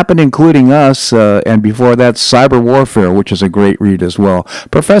Everything Happened, Including Us, and before that, Cyber Warfare, which is a great read as well.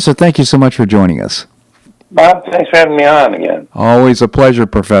 Professor, thank you so much for joining us. Bob, thanks for having me on again. Always a pleasure,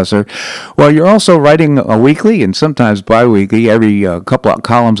 Professor. Well, you're also writing a weekly and sometimes bi-weekly, every couple of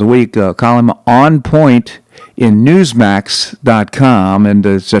columns a week, column On Point in Newsmax.com, and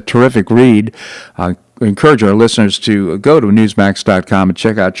it's a terrific read. I encourage our listeners to go to Newsmax.com and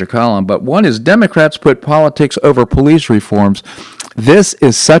check out your column. But one is Democrats put politics over police reforms. This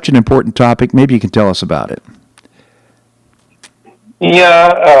is such an important topic. Maybe you can tell us about it.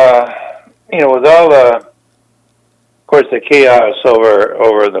 Yeah, with all the chaos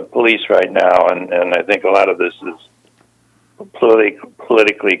over the police right now, and I think a lot of this is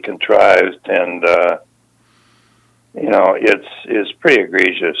politically contrived, and it's pretty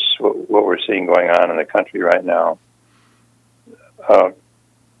egregious what we're seeing going on in the country right now.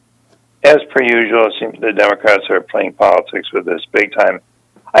 As per usual, it seems the Democrats are playing politics with this big time.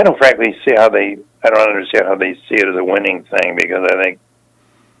 I don't understand how they see it as a winning thing, because I think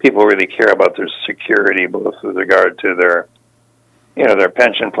people really care about their security, both with regard to their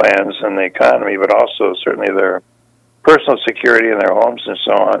pension plans and the economy, but also certainly their personal security in their homes and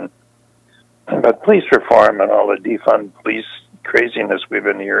so on. But police reform and all the defund police craziness we've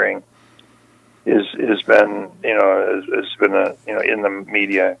been hearing has been in the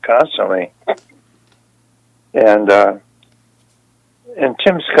media constantly. And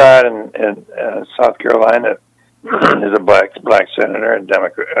Tim Scott in South Carolina is a black senator,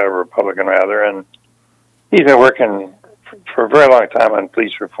 a Republican rather, and he's been working for a very long time on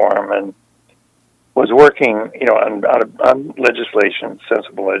police reform, and was working, on legislation,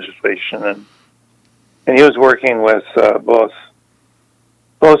 sensible legislation, and he was working with both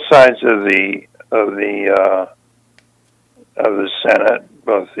sides of the Senate,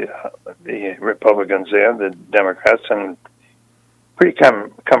 both the Republicans and the Democrats, and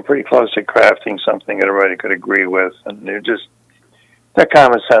come pretty close to crafting something that everybody could agree with, and they're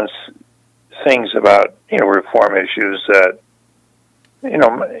common sense things about reform issues that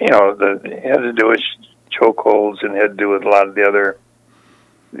had to do with chokeholds and had to do with a lot of the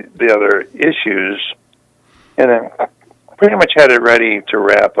other issues, and then pretty much had it ready to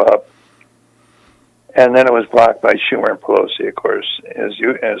wrap up, and then it was blocked by Schumer and Pelosi, of course, as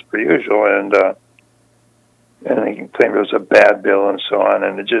per usual, and they claimed it was a bad bill and so on,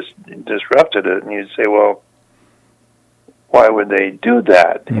 and it just disrupted it. And you'd say, well, why would they do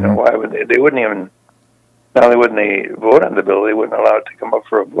that? Mm-hmm. Why would they wouldn't even, not only wouldn't they vote on the bill, they wouldn't allow it to come up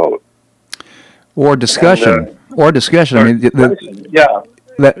for a vote. Or discussion. I mean,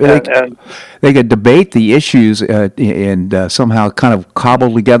 they could debate the issues and somehow kind of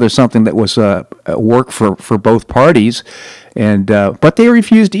cobble together something that was work for both parties, and but they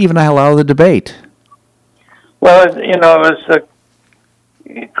refused to even allow the debate. Well, it was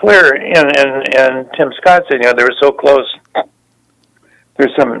clear, and Tim Scott said, they were so close. There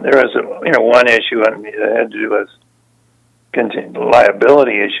was one issue that had to do with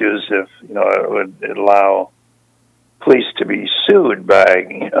liability issues. If it would allow police to be sued by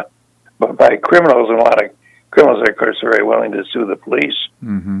criminals, and a lot of criminals, of course, are very willing to sue the police,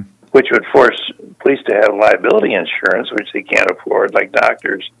 mm-hmm. which would force police to have liability insurance, which they can't afford, like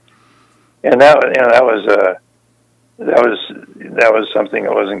doctors. And that was something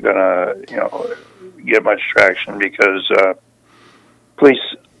that wasn't going to get much traction, because police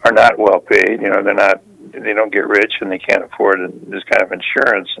are not well paid. They don't get rich, and they can't afford this kind of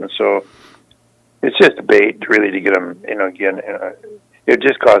insurance, and so it's just a bait really to get them. It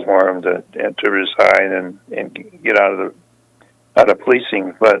just caused more of them to resign and get out of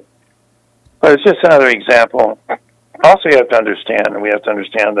policing. But it's just another example. Also, we have to understand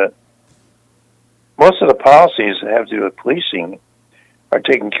that most of the policies that have to do with policing are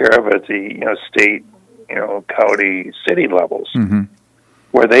taken care of at the state, county, city levels, mm-hmm.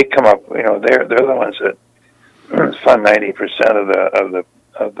 where they come up. They're the ones that fund 90%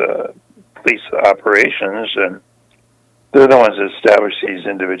 of the police operations, and they're the ones that establish these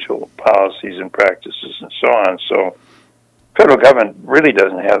individual policies and practices and so on. So, federal government really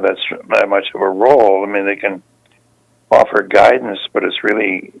doesn't have that much of a role. I mean, they can offer guidance, but it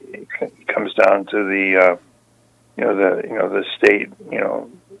comes down to the the state,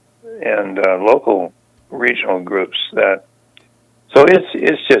 and local regional groups that. So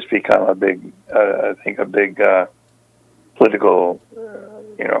it's just become a big, I think, a big political,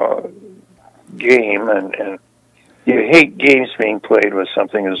 game, and you hate games being played with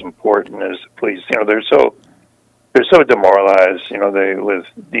something as important as the police. They're so demoralized. They with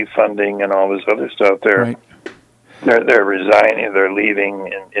defunding and all this other stuff. They're resigning. They're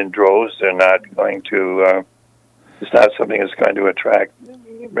leaving in droves. They're not going to. It's not something that's going to attract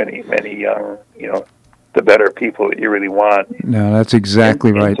many young, the better people that you really want. No, that's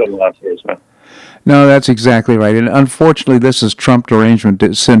exactly right. In law enforcement. No, that's exactly right. And unfortunately, this is Trump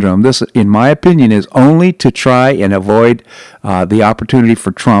derangement syndrome. This, in my opinion, is only to try and avoid the opportunity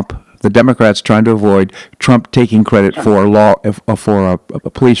for Trump, the Democrats trying to avoid Trump taking credit for a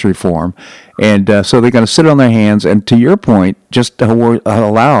police reform. And so they're going to sit on their hands and, to your point, just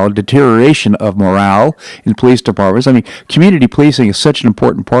allow deterioration of morale in police departments. I mean, community policing is such an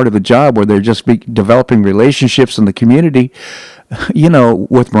important part of the job where they're just developing relationships in the community.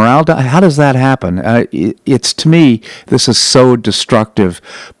 With morale, how does that happen? It's, to me, this is so destructive,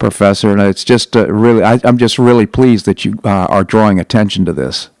 Professor, and it's just really, I'm just really pleased that you are drawing attention to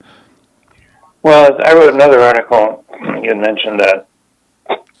this. Well, I wrote another article. You had mentioned that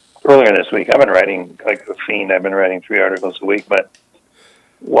earlier this week. I've been writing like a fiend. I've been writing 3 articles a week, but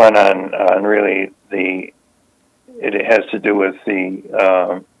one on really it has to do with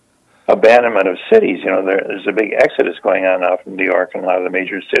the abandonment of cities. There's a big exodus going on now from New York and a lot of the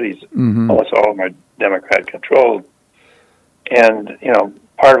major cities. Mm-hmm. Almost all of them are Democrat controlled. And,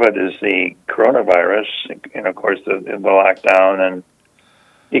 part of it is the coronavirus, and of course the lockdown and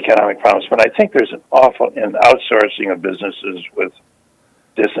economic problems. But I think there's an awful in outsourcing of businesses with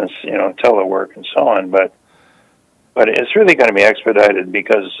distance, telework and so on. But it's really going to be expedited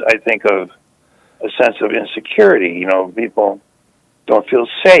because I think of a sense of insecurity. People don't feel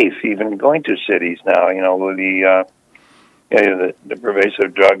safe even going to cities now, with the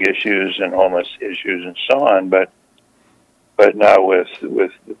pervasive drug issues and homeless issues and so on. But now with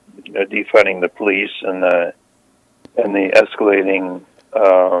defunding the police and the escalating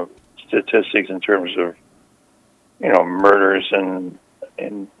statistics in terms of murders and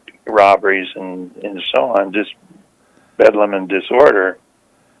robberies and so on, just bedlam and disorder,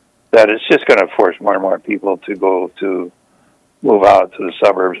 that it's just going to force more and more people to move out to the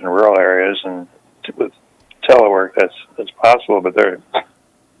suburbs and rural areas, and with telework that's possible. But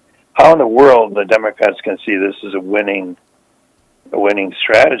how in the world the Democrats can see this as a winning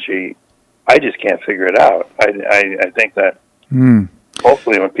strategy, I just can't figure it out. I think that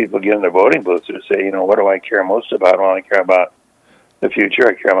hopefully when people get in their voting booths, they say, what do I care most about? Well, I care about the future.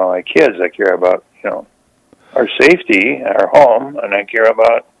 I care about my kids. I care about our safety, our home, and I care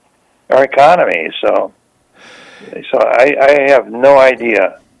about our economy. So I have no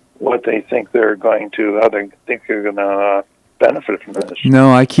idea what they think how they think they're going to benefit from this.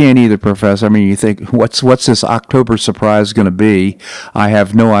 No, I can't either, Professor. I mean, you think, what's this October surprise going to be? I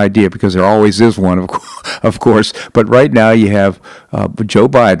have no idea, because there always is one, of course. But right now you have Joe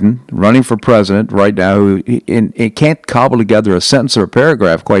Biden running for president right now, who can't cobble together a sentence or a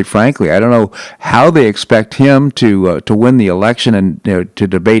paragraph, quite frankly. I don't know how they expect him to win the election and to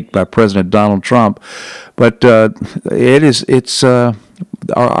debate by President Donald Trump. But it's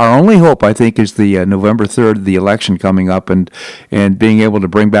our only hope, I think, is the November 3rd, the election coming up, and being able to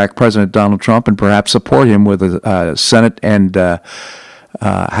bring back President Donald Trump and perhaps support him with a Senate and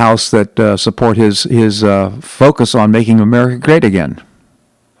House that support his focus on making America great again.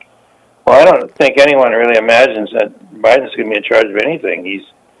 Well, I don't think anyone really imagines that Biden's going to be in charge of anything.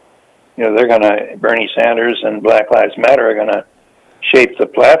 Bernie Sanders and Black Lives Matter are going to shape the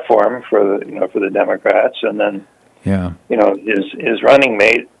platform for the Democrats, and then his running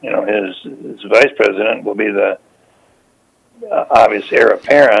mate, his vice president will be the obvious heir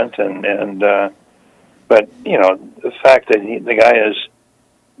apparent, but the fact that the guy is,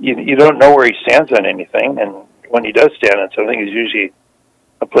 you don't know where he stands on anything, and when he does stand on something, it's usually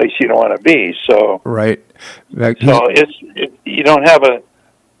a place you don't want to be. So right, so you don't have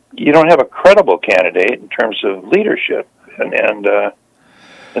a credible candidate in terms of leadership, and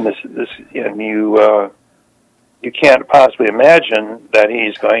you can't possibly imagine that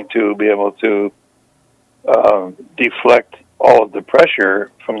he's going to be able to deflect all of the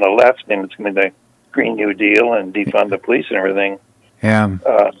pressure from the left, and it's going to be the Green New Deal and defund the police and everything. Yeah,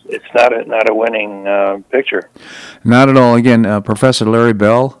 it's not a winning picture. Not at all. Again, Professor Larry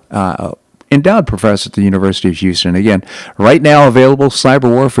Bell, endowed professor at the University of Houston. Again, right now available, Cyber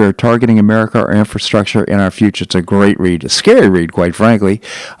Warfare, Targeting America, Our Infrastructure, and Our Future. It's a great read, a scary read, quite frankly.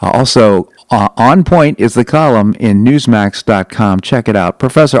 Also, On Point is the column in Newsmax.com. Check it out.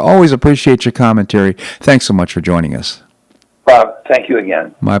 Professor, always appreciate your commentary. Thanks so much for joining us. Bob, thank you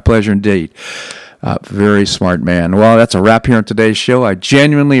again. My pleasure indeed. Very smart man. Well, that's a wrap here on today's show. I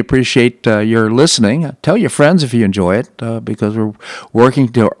genuinely appreciate your listening. Tell your friends if you enjoy it, because we're working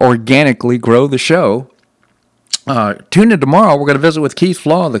to organically grow the show. Tune in tomorrow. We're going to visit with Keith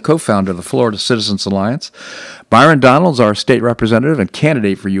Flaw, the co-founder of the Florida Citizens Alliance. Byron Donalds, our state representative and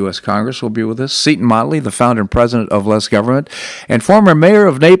candidate for U.S. Congress, will be with us. Seton Motley, the founder and president of Less Government. And former mayor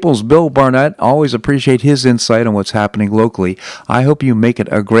of Naples, Bill Barnett. Always appreciate his insight on what's happening locally. I hope you make it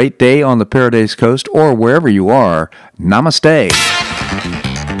a great day on the Paradise Coast or wherever you are. Namaste.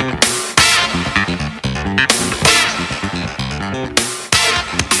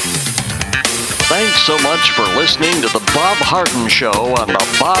 Thanks so much for listening to The Bob Harden Show on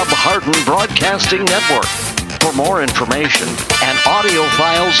the Bob Harden Broadcasting Network. For more information and audio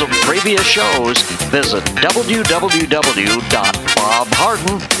files of previous shows, visit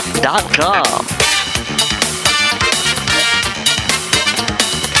www.bobharden.com.